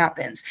like that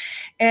happens.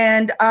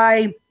 And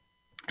I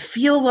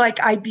feel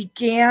like I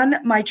began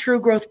my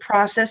true growth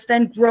process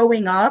then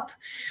growing up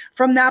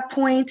from that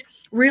point,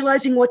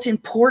 realizing what's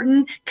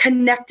important,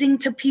 connecting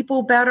to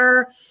people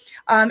better.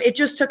 It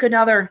just took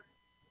another,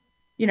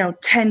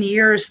 10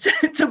 years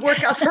to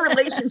work out the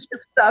relationship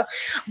stuff.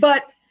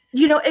 But,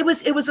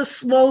 it was a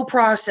slow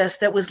process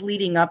that was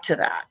leading up to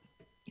that.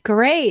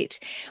 Great.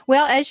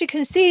 Well, as you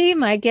can see,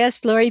 my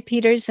guest, Lori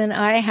Peters, and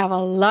I have a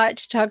lot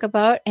to talk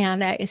about.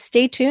 And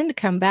stay tuned.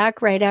 Come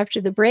back right after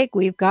the break.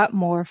 We've got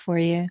more for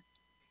you.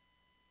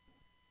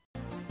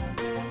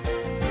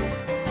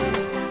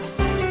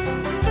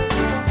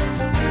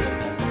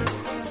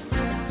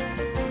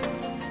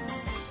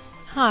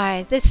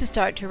 Hi, this is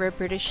Dr.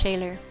 Roberta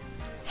Shaler.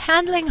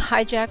 Handling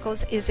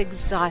hijackals is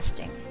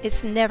exhausting.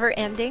 It's never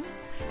ending,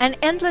 an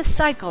endless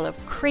cycle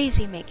of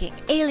crazy making,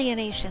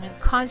 alienation, and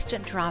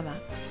constant drama.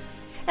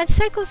 And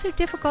cycles are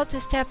difficult to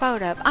step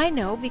out of. I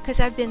know because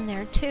I've been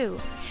there too.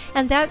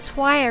 And that's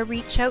why I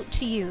reach out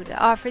to you to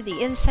offer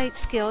the insight,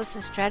 skills,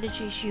 and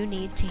strategies you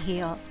need to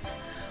heal.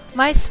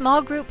 My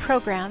small group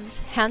programs,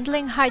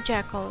 Handling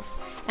Hijackals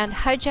and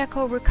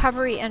Hijackal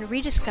Recovery and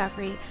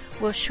Rediscovery,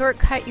 will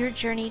shortcut your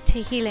journey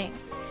to healing,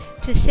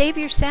 to save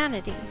your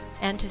sanity,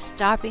 and to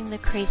stopping the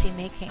crazy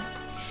making.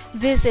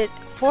 Visit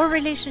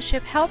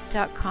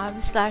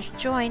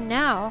forrelationshiphelp.com/join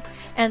now,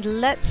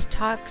 and let's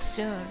talk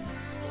soon.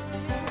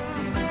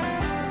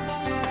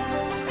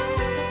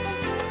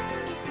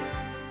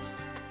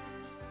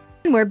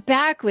 We're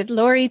back with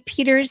Lori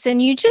Peters,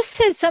 and you just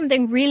said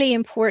something really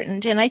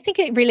important, and I think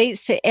it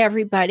relates to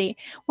everybody.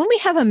 When we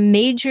have a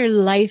major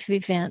life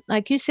event,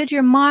 like you said,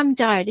 your mom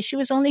died. She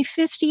was only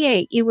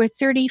 58. You were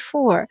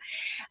 34.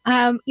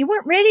 You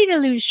weren't ready to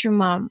lose your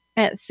mom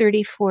at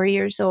 34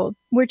 years old.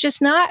 We're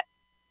just not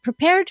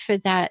prepared for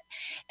that.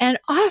 And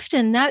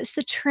often that's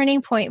the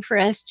turning point for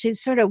us to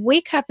sort of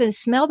wake up and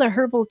smell the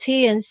herbal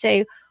tea and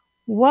say,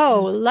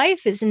 whoa,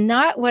 life is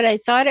not what I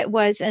thought it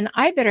was, and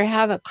I better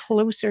have a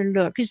closer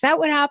look. Is that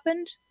what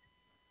happened?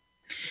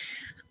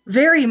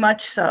 Very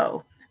much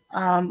so.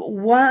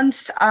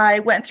 Once I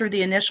went through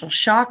the initial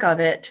shock of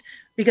it,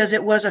 because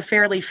it was a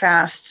fairly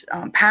fast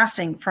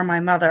passing for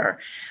my mother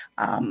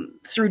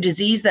through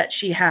disease that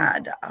she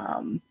had.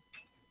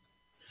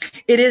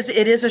 It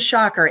is a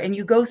shocker. And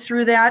you go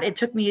through that. It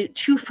took me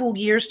 2 full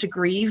years to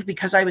grieve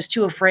because I was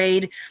too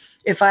afraid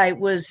if I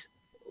was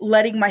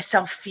letting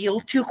myself feel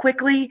too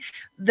quickly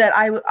that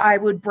I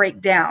would break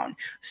down.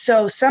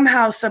 So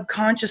somehow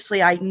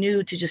subconsciously I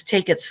knew to just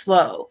take it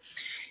slow.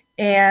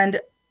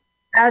 And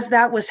as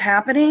that was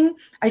happening,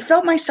 I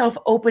felt myself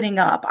opening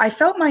up. I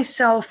felt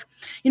myself,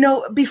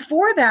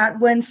 before that,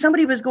 when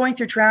somebody was going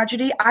through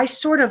tragedy, I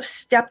sort of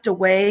stepped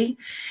away.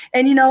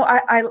 And,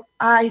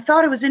 I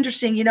thought it was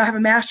interesting, I have a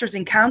master's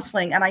in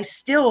counseling, and I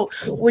still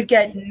would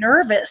get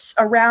nervous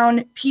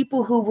around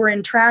people who were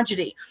in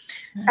tragedy.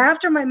 Mm-hmm.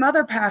 After my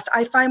mother passed,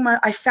 I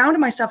found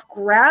myself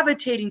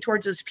gravitating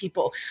towards those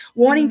people,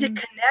 wanting to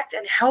connect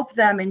and help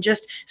them and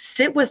just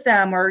sit with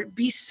them or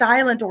be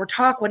silent or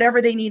talk,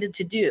 whatever they needed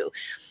to do.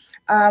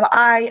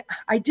 I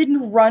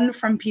didn't run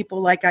from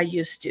people like I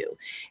used to.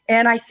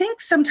 And I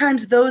think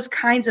sometimes those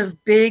kinds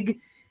of big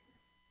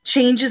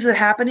changes that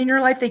happen in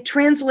your life, they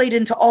translate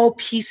into all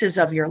pieces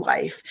of your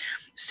life.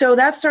 So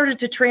that started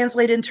to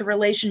translate into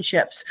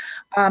relationships.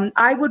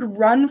 I would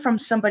run from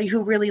somebody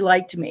who really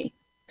liked me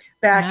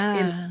back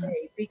in the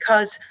day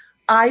because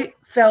I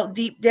felt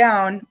deep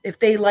down if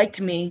they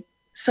liked me,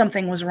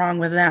 something was wrong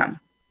with them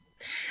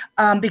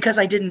because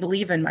I didn't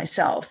believe in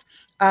myself.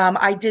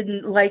 I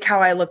didn't like how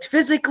I looked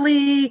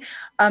physically.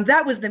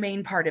 That was the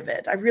main part of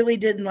it. I really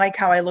didn't like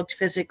how I looked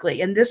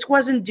physically. And this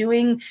wasn't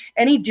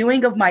any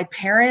doing of my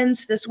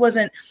parents.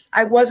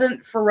 I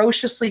wasn't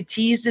ferociously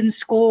teased in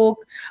school.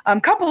 A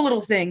couple of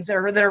little things that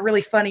are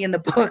really funny in the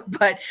book,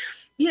 but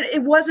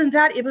it wasn't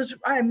that.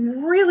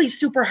 I'm really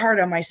super hard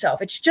on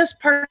myself. It's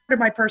just part of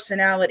my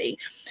personality.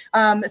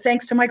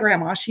 Thanks to my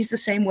grandma. She's the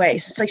same way.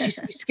 It's like we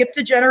skipped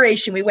a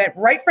generation. We went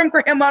right from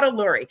grandma to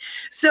Lori.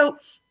 So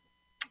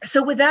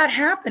with that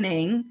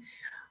happening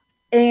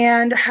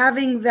and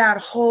having that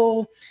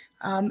whole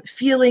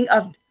feeling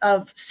of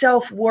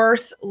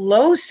self-worth,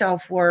 low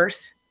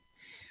self-worth,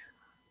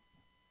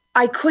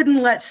 I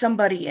couldn't let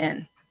somebody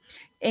in.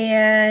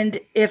 And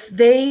if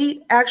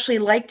they actually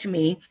liked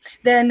me,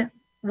 then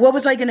what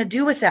was I going to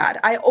do with that?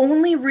 I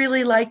only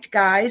really liked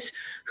guys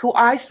who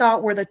I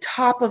thought were the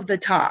top of the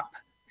top.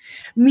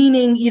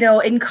 Meaning,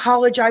 in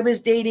college, I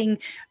was dating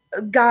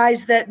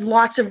guys that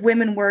lots of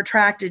women were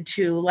attracted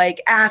to,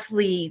 like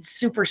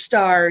athletes,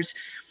 superstars,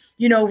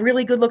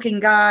 really good looking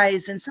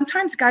guys, and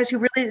sometimes guys who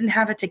really didn't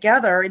have it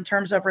together in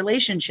terms of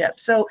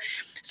relationships. So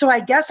I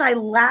guess I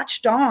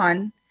latched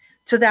on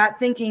to that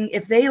thinking,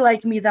 if they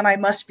like me, then I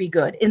must be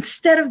good,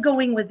 instead of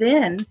going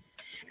within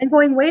and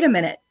going, wait a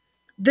minute,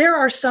 there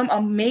are some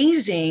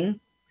amazing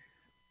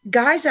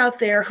guys out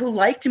there who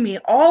liked me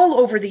all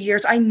over the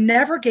years. I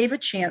never gave a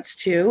chance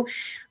to,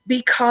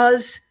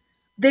 because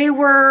they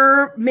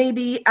were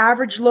maybe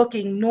average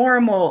looking,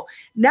 normal.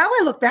 Now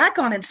I look back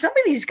on it, some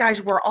of these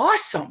guys were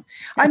awesome.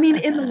 I mean,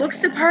 in the looks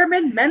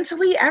department,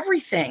 mentally,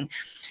 everything.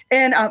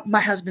 And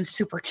my husband's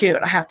super cute,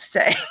 I have to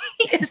say.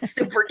 He is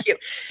super cute.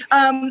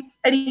 And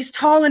he's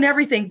tall and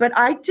everything, but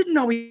I didn't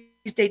always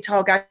date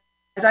tall guys.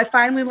 I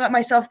finally let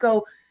myself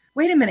go,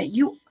 wait a minute,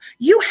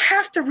 you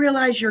have to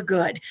realize you're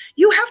good.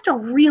 You have to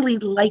really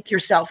like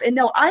yourself. And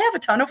no, I have a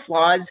ton of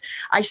flaws.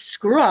 I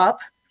screw up,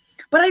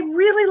 but I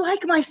really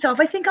like myself.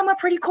 I think I'm a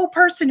pretty cool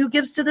person who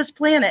gives to this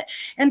planet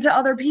and to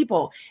other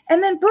people.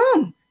 And then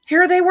boom,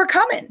 here they were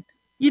coming,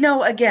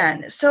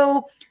 again.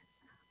 So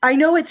I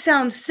know it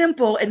sounds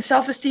simple, and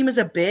self-esteem is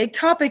a big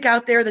topic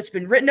out there that's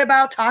been written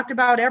about, talked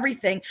about,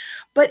 everything,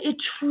 but it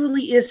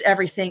truly is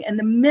everything. And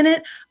the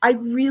minute I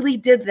really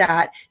did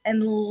that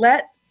and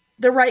let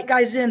the right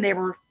guys in, they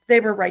were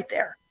right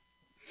there.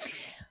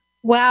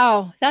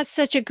 Wow, that's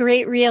such a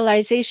great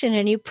realization,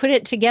 and you put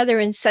it together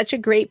in such a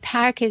great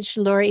package,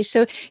 Lori.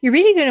 So you're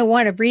really going to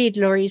want to read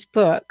Lori's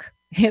book,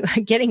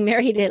 Getting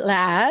Married at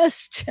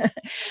Last,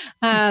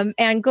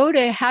 and go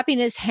to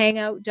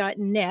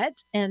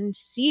happinesshangout.net and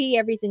see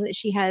everything that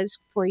she has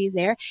for you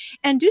there.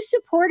 And do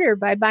support her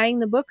by buying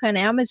the book on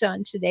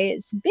Amazon today.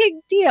 It's a big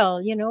deal,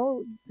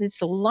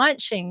 it's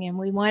launching, and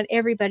we want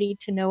everybody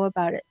to know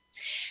about it.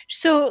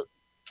 So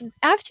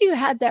after you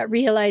had that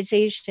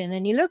realization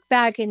and you look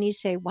back and you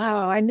say,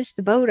 wow, I missed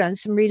the boat on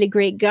some really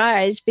great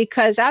guys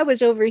because I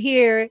was over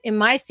here in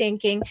my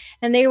thinking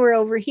and they were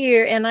over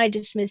here and I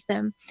dismissed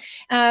them.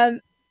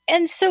 And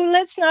so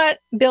let's not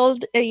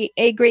build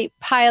a great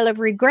pile of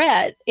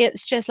regret.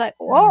 It's just like,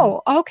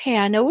 oh, okay,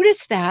 I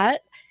noticed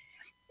that.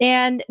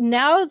 And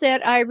now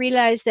that I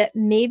realize that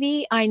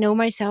maybe I know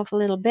myself a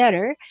little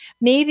better,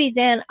 maybe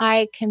then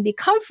I can be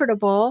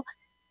comfortable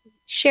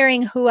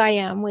sharing who I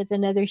am with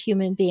another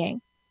human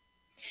being.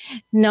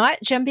 Not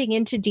jumping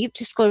into deep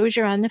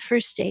disclosure on the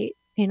first date.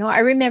 I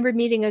remember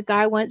meeting a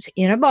guy once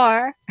in a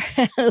bar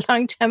a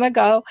long time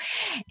ago,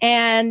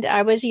 and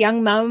I was a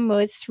young mom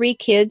with 3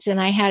 kids,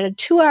 and I had a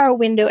 2-hour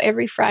window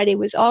every Friday.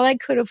 Was all I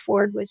could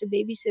afford was a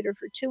babysitter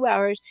for 2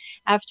 hours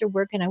after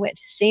work, and I went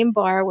to the same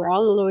bar where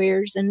all the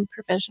lawyers and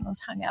professionals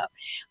hung out.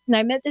 And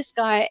I met this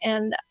guy,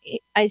 and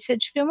I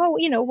said to him, "Oh,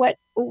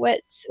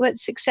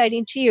 what's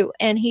exciting to you?"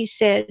 And he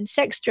said,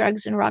 "Sex,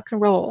 drugs, and rock and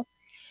roll."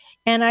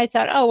 And I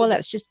thought, oh, well,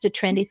 that's just a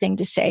trendy thing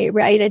to say,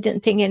 right? I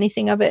didn't think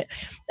anything of it.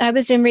 I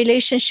was in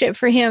relationship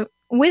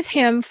with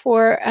him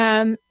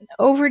for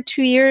over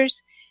 2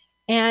 years.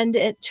 And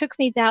it took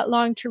me that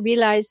long to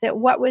realize that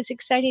what was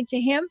exciting to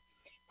him,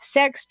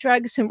 sex,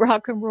 drugs, and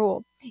rock and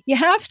roll. You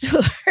have to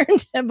learn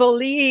to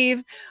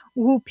believe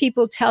who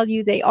people tell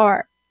you they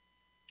are.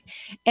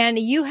 And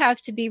you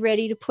have to be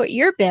ready to put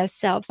your best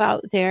self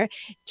out there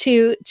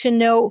to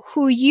know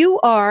who you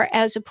are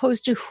as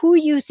opposed to who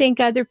you think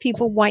other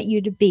people want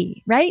you to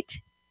be, right?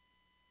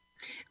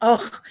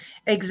 Oh,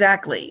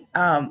 exactly.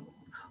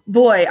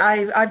 Boy,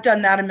 I've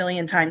done that a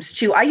million times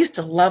too. I used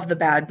to love the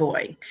bad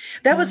boy.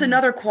 That was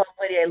another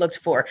quality I looked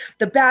for.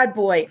 The bad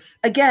boy.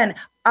 Again,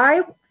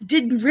 I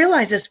didn't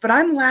realize this, but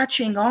I'm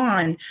latching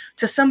on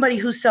to somebody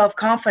who's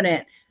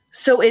self-confident.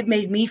 So it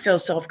made me feel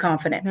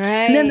self-confident. Right.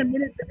 And then the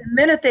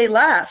minute they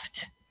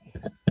left,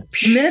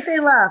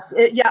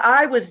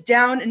 I was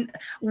down and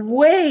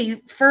way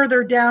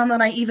further down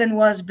than I even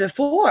was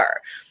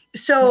before.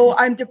 So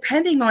I'm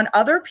depending on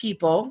other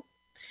people.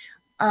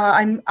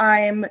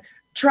 I'm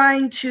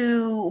trying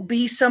to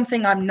be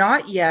something I'm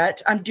not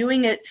yet. I'm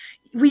doing it.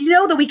 We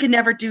know that we can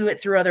never do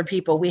it through other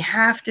people. We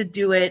have to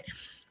do it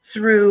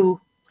through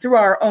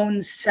our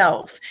own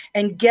self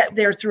and get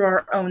there through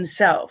our own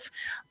self.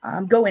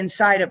 Go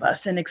inside of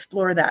us and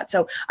explore that.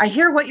 So I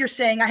hear what you're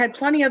saying. I had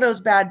plenty of those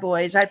bad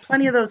boys. I had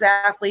plenty of those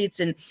athletes,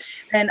 and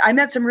I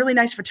met some really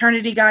nice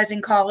fraternity guys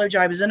in college.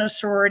 I was in a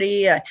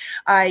sorority. And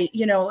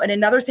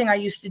another thing I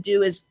used to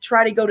do is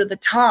try to go to the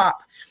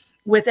top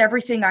with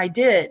everything I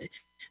did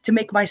to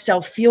make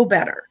myself feel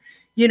better.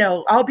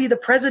 I'll be the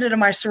president of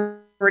my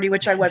sorority,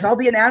 which I was. I'll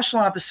be a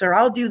national officer.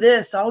 I'll do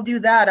this. I'll do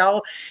that.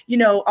 I'll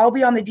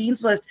be on the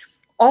dean's list.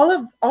 All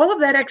of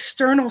that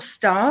external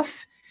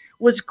stuff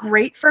was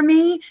great for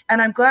me,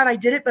 and I'm glad I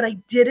did it, but I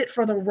did it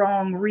for the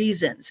wrong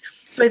reasons.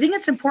 So I think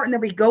it's important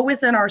that we go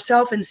within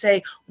ourselves and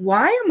say,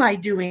 why am I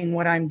doing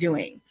what I'm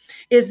doing?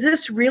 Is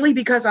this really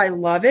because I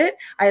love it?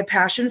 I have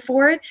passion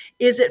for it?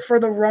 Is it for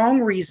the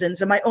wrong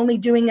reasons? Am I only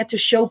doing it to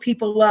show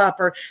people up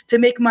or to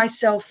make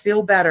myself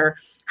feel better?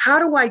 How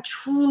do I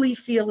truly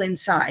feel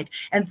inside?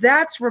 And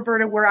that's,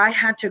 Roberta, where I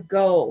had to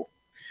go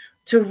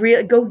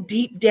to go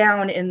deep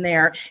down in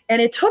there.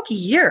 And it took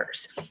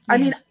years. Yeah. I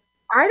mean,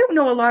 I don't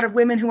know a lot of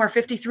women who are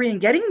 53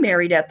 and getting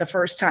married at the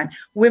first time.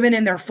 Women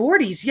in their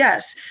 40s,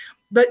 yes.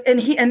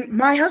 And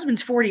my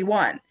husband's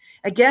 41.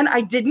 Again,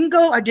 I didn't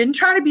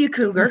try to be a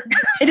cougar.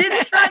 I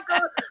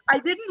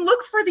didn't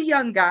look for the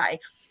young guy.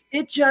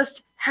 It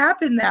just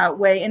happened that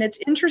way. And it's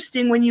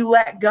interesting when you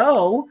let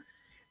go,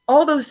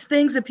 all those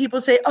things that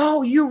people say,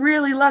 oh, you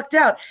really lucked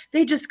out.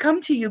 They just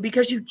come to you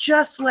because you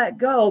just let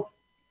go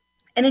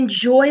and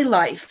enjoy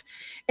life.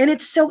 And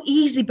it's so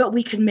easy, but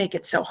we can make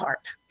it so hard.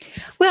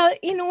 Well,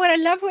 you know what? I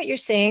love what you're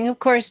saying, of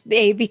course,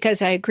 A,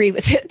 because I agree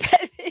with it.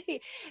 But,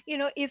 you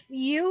know, if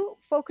you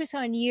focus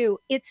on you,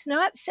 it's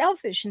not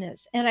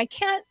selfishness. And I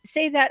can't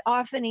say that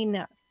often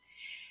enough.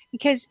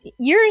 Because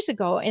years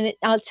ago, and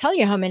I'll tell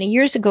you how many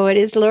years ago it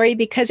is, Lori,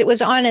 because it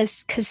was on a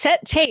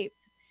cassette tape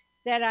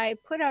that I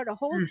put out a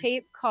whole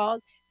tape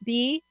called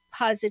Be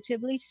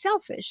Positively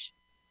Selfish.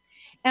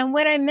 And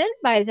what I meant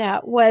by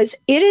that was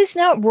it is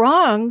not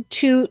wrong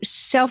to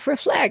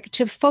self-reflect,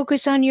 to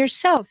focus on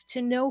yourself,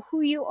 to know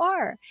who you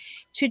are,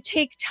 to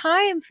take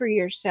time for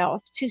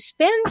yourself, to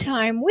spend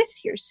time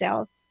with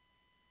yourself.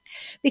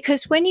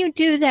 Because when you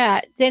do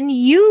that, then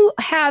you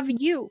have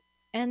you.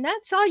 And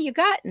that's all you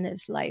got in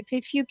this life.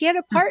 If you get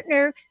a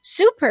partner,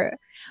 super.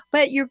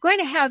 But you're going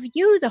to have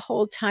you the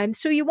whole time.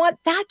 So you want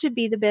that to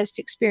be the best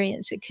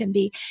experience it can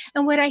be.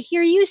 And what I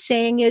hear you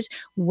saying is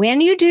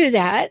when you do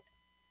that,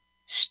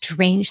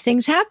 strange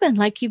things happen.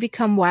 Like you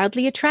become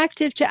wildly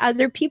attractive to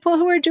other people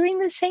who are doing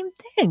the same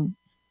thing.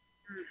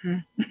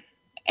 Mm-hmm.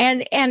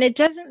 And it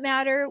doesn't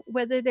matter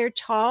whether they're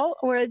tall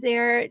or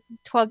they're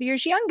 12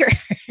 years younger.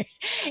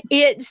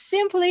 It's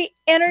simply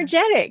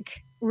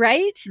energetic,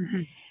 right?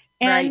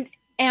 Mm-hmm.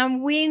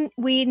 And we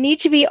need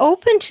to be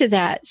open to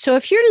that. So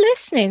if you're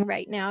listening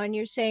right now and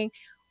you're saying,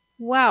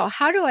 wow,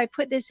 how do I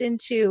put this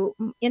into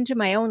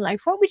my own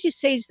life? What would you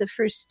say is the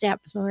first step,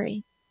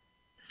 Lori?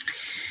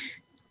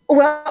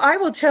 Well, I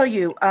will tell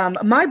you,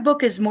 my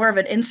book is more of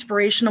an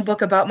inspirational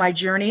book about my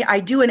journey. I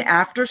do an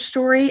after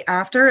story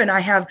after, and I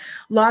have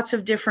lots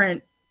of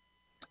different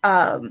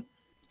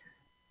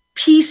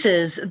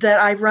pieces that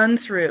I run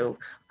through,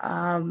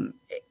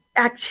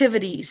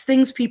 activities,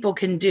 things people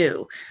can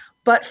do.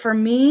 But for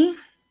me,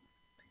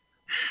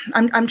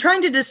 I'm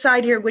trying to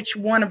decide here which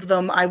one of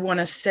them I want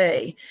to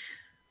say.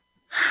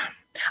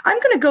 I'm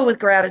going to go with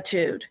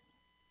gratitude.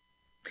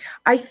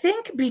 I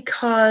think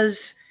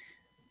because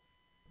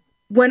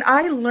when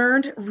I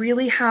learned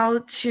really how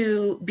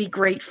to be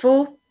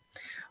grateful,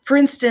 for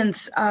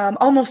instance,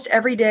 almost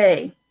every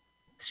day,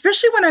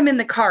 especially when I'm in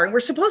the car, and we're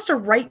supposed to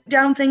write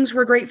down things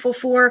we're grateful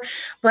for,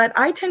 but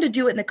I tend to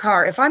do it in the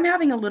car. If I'm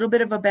having a little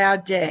bit of a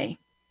bad day,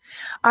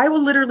 I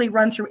will literally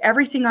run through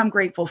everything I'm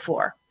grateful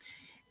for,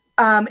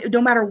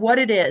 no matter what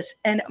it is.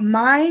 And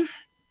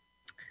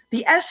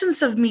the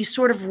essence of me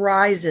sort of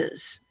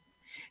rises,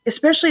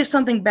 especially if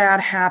something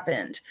bad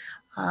happened.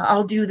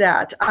 I'll do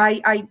that.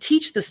 I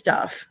teach the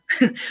stuff.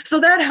 So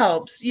that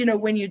helps,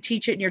 when you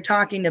teach it and you're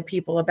talking to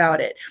people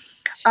about it.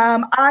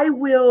 I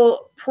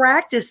will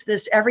practice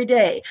this every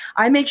day.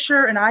 I make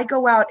sure, and I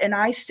go out and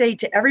I say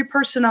to every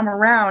person I'm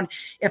around,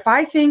 if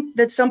I think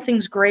that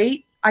something's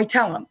great, I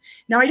tell them.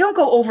 Now, I don't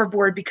go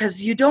overboard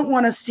because you don't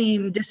want to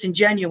seem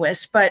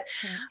disingenuous, but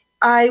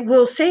I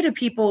will say to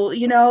people,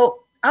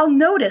 I'll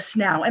notice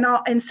now, and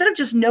instead of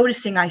just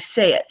noticing, I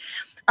say it.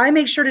 I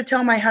make sure to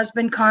tell my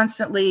husband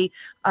constantly,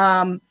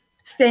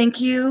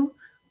 thank you.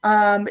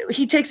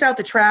 He takes out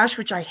the trash,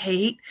 which I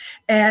hate,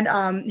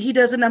 and he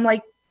doesn't. I'm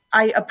like,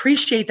 I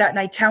appreciate that, and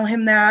I tell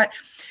him that.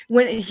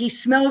 When he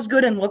smells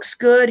good and looks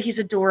good, he's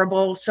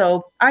adorable.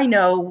 So I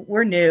know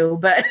we're new,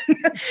 but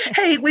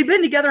hey, we've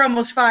been together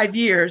almost 5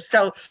 years.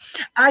 So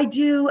I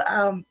do,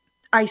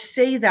 I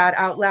say that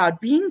out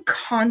loud, being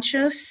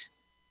conscious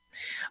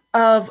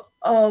of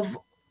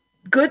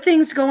good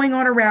things going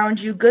on around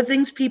you, good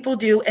things people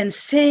do, and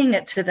saying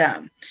it to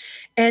them,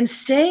 and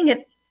saying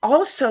it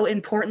also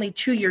importantly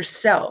to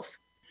yourself.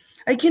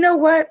 Like, you know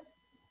what?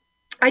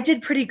 I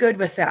did pretty good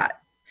with that.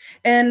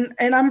 And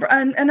I'm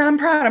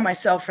proud of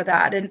myself for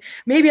that. And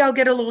maybe I'll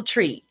get a little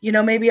treat,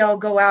 maybe I'll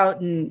go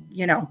out and,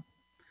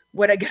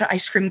 I get an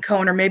ice cream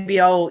cone, or maybe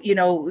I'll,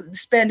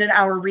 spend an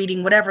hour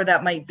reading, whatever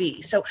that might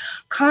be. So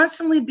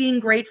constantly being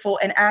grateful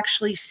and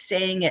actually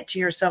saying it to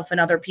yourself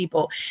and other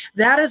people,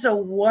 that is a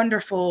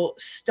wonderful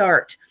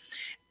start.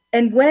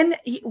 And when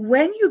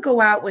you go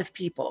out with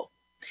people,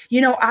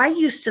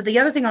 the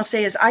other thing I'll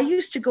say is I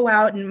used to go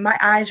out and my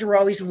eyes were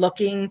always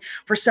looking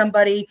for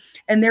somebody.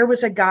 And there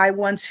was a guy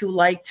once who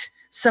liked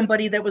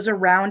somebody that was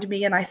around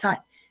me. And I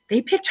thought,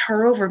 they picked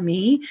her over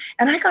me.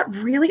 And I got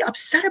really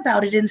upset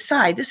about it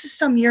inside. This is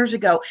some years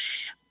ago.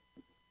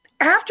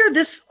 After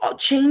this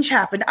change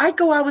happened, I'd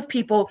go out with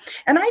people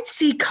and I'd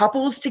see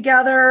couples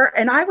together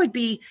and I would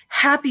be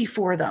happy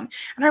for them.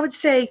 And I would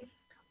say,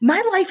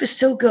 my life is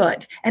so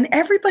good. And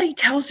everybody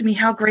tells me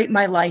how great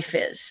my life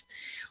is.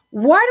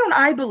 Why don't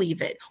I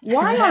believe it?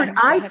 Why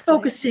aren't I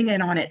focusing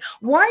in on it?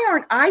 Why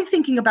aren't I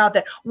thinking about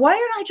that? Why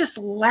aren't I just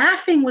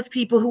laughing with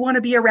people who want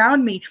to be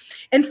around me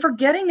and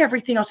forgetting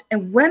everything else?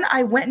 And when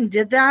I went and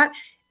did that,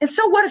 and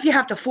so what if you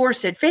have to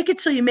force it? Fake it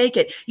till you make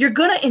it. You're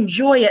going to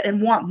enjoy it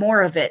and want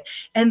more of it.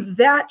 And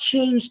that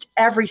changed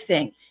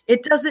everything.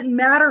 It doesn't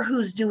matter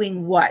who's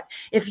doing what.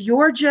 If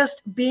you're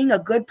just being a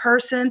good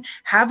person,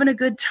 having a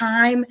good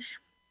time,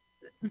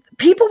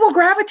 people will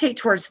gravitate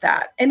towards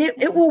that and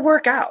it will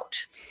work out.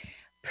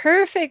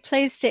 Perfect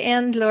place to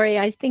end, Lori.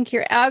 I think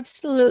you're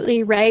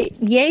absolutely right.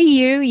 Yay,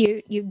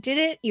 you did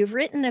it. You've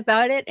written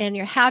about it and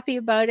you're happy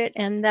about it.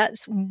 And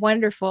that's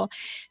wonderful.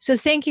 So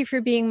thank you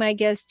for being my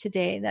guest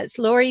today. That's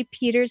Lori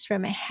Peters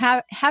from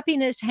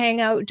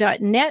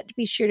happinesshangout.net.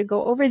 Be sure to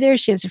go over there.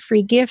 She has a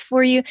free gift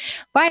for you.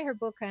 Buy her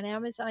book on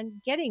Amazon,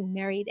 Getting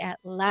Married at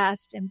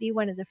Last, and be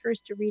one of the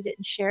first to read it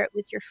and share it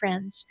with your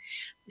friends.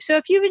 So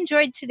if you've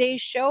enjoyed today's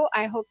show,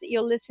 I hope that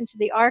you'll listen to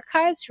the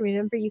archives.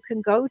 Remember, you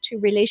can go to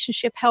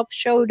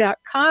relationshiphelpshow.com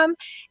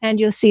and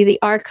you'll see the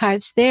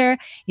archives there.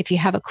 If you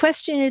have a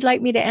question you'd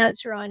like me to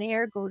answer on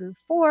air, go to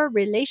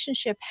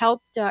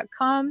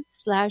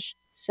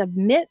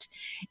forrelationshiphelp.com/submit,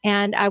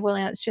 and I will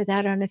answer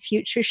that on a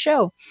future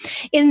show.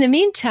 In the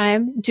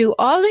meantime, do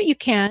all that you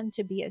can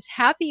to be as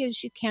happy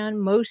as you can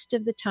most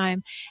of the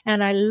time.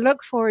 And I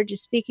look forward to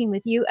speaking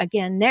with you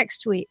again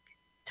next week.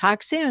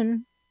 Talk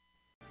soon.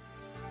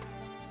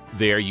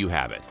 There you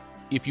have it.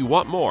 If you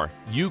want more,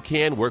 you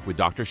can work with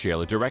Dr.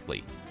 Shaler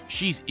directly.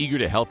 She's eager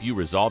to help you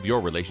resolve your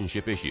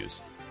relationship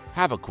issues.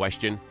 Have a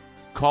question?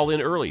 Call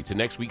in early to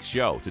next week's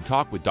show to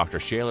talk with Dr.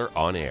 Shaler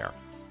on air.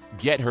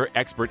 Get her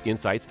expert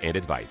insights and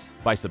advice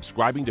by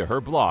subscribing to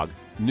her blog,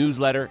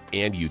 newsletter,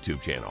 and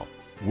YouTube channel.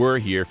 We're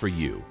here for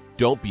you.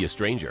 Don't be a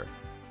stranger.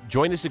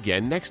 Join us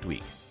again next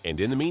week. And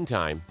in the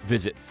meantime,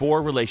 visit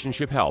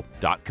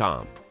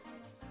forrelationshiphelp.com.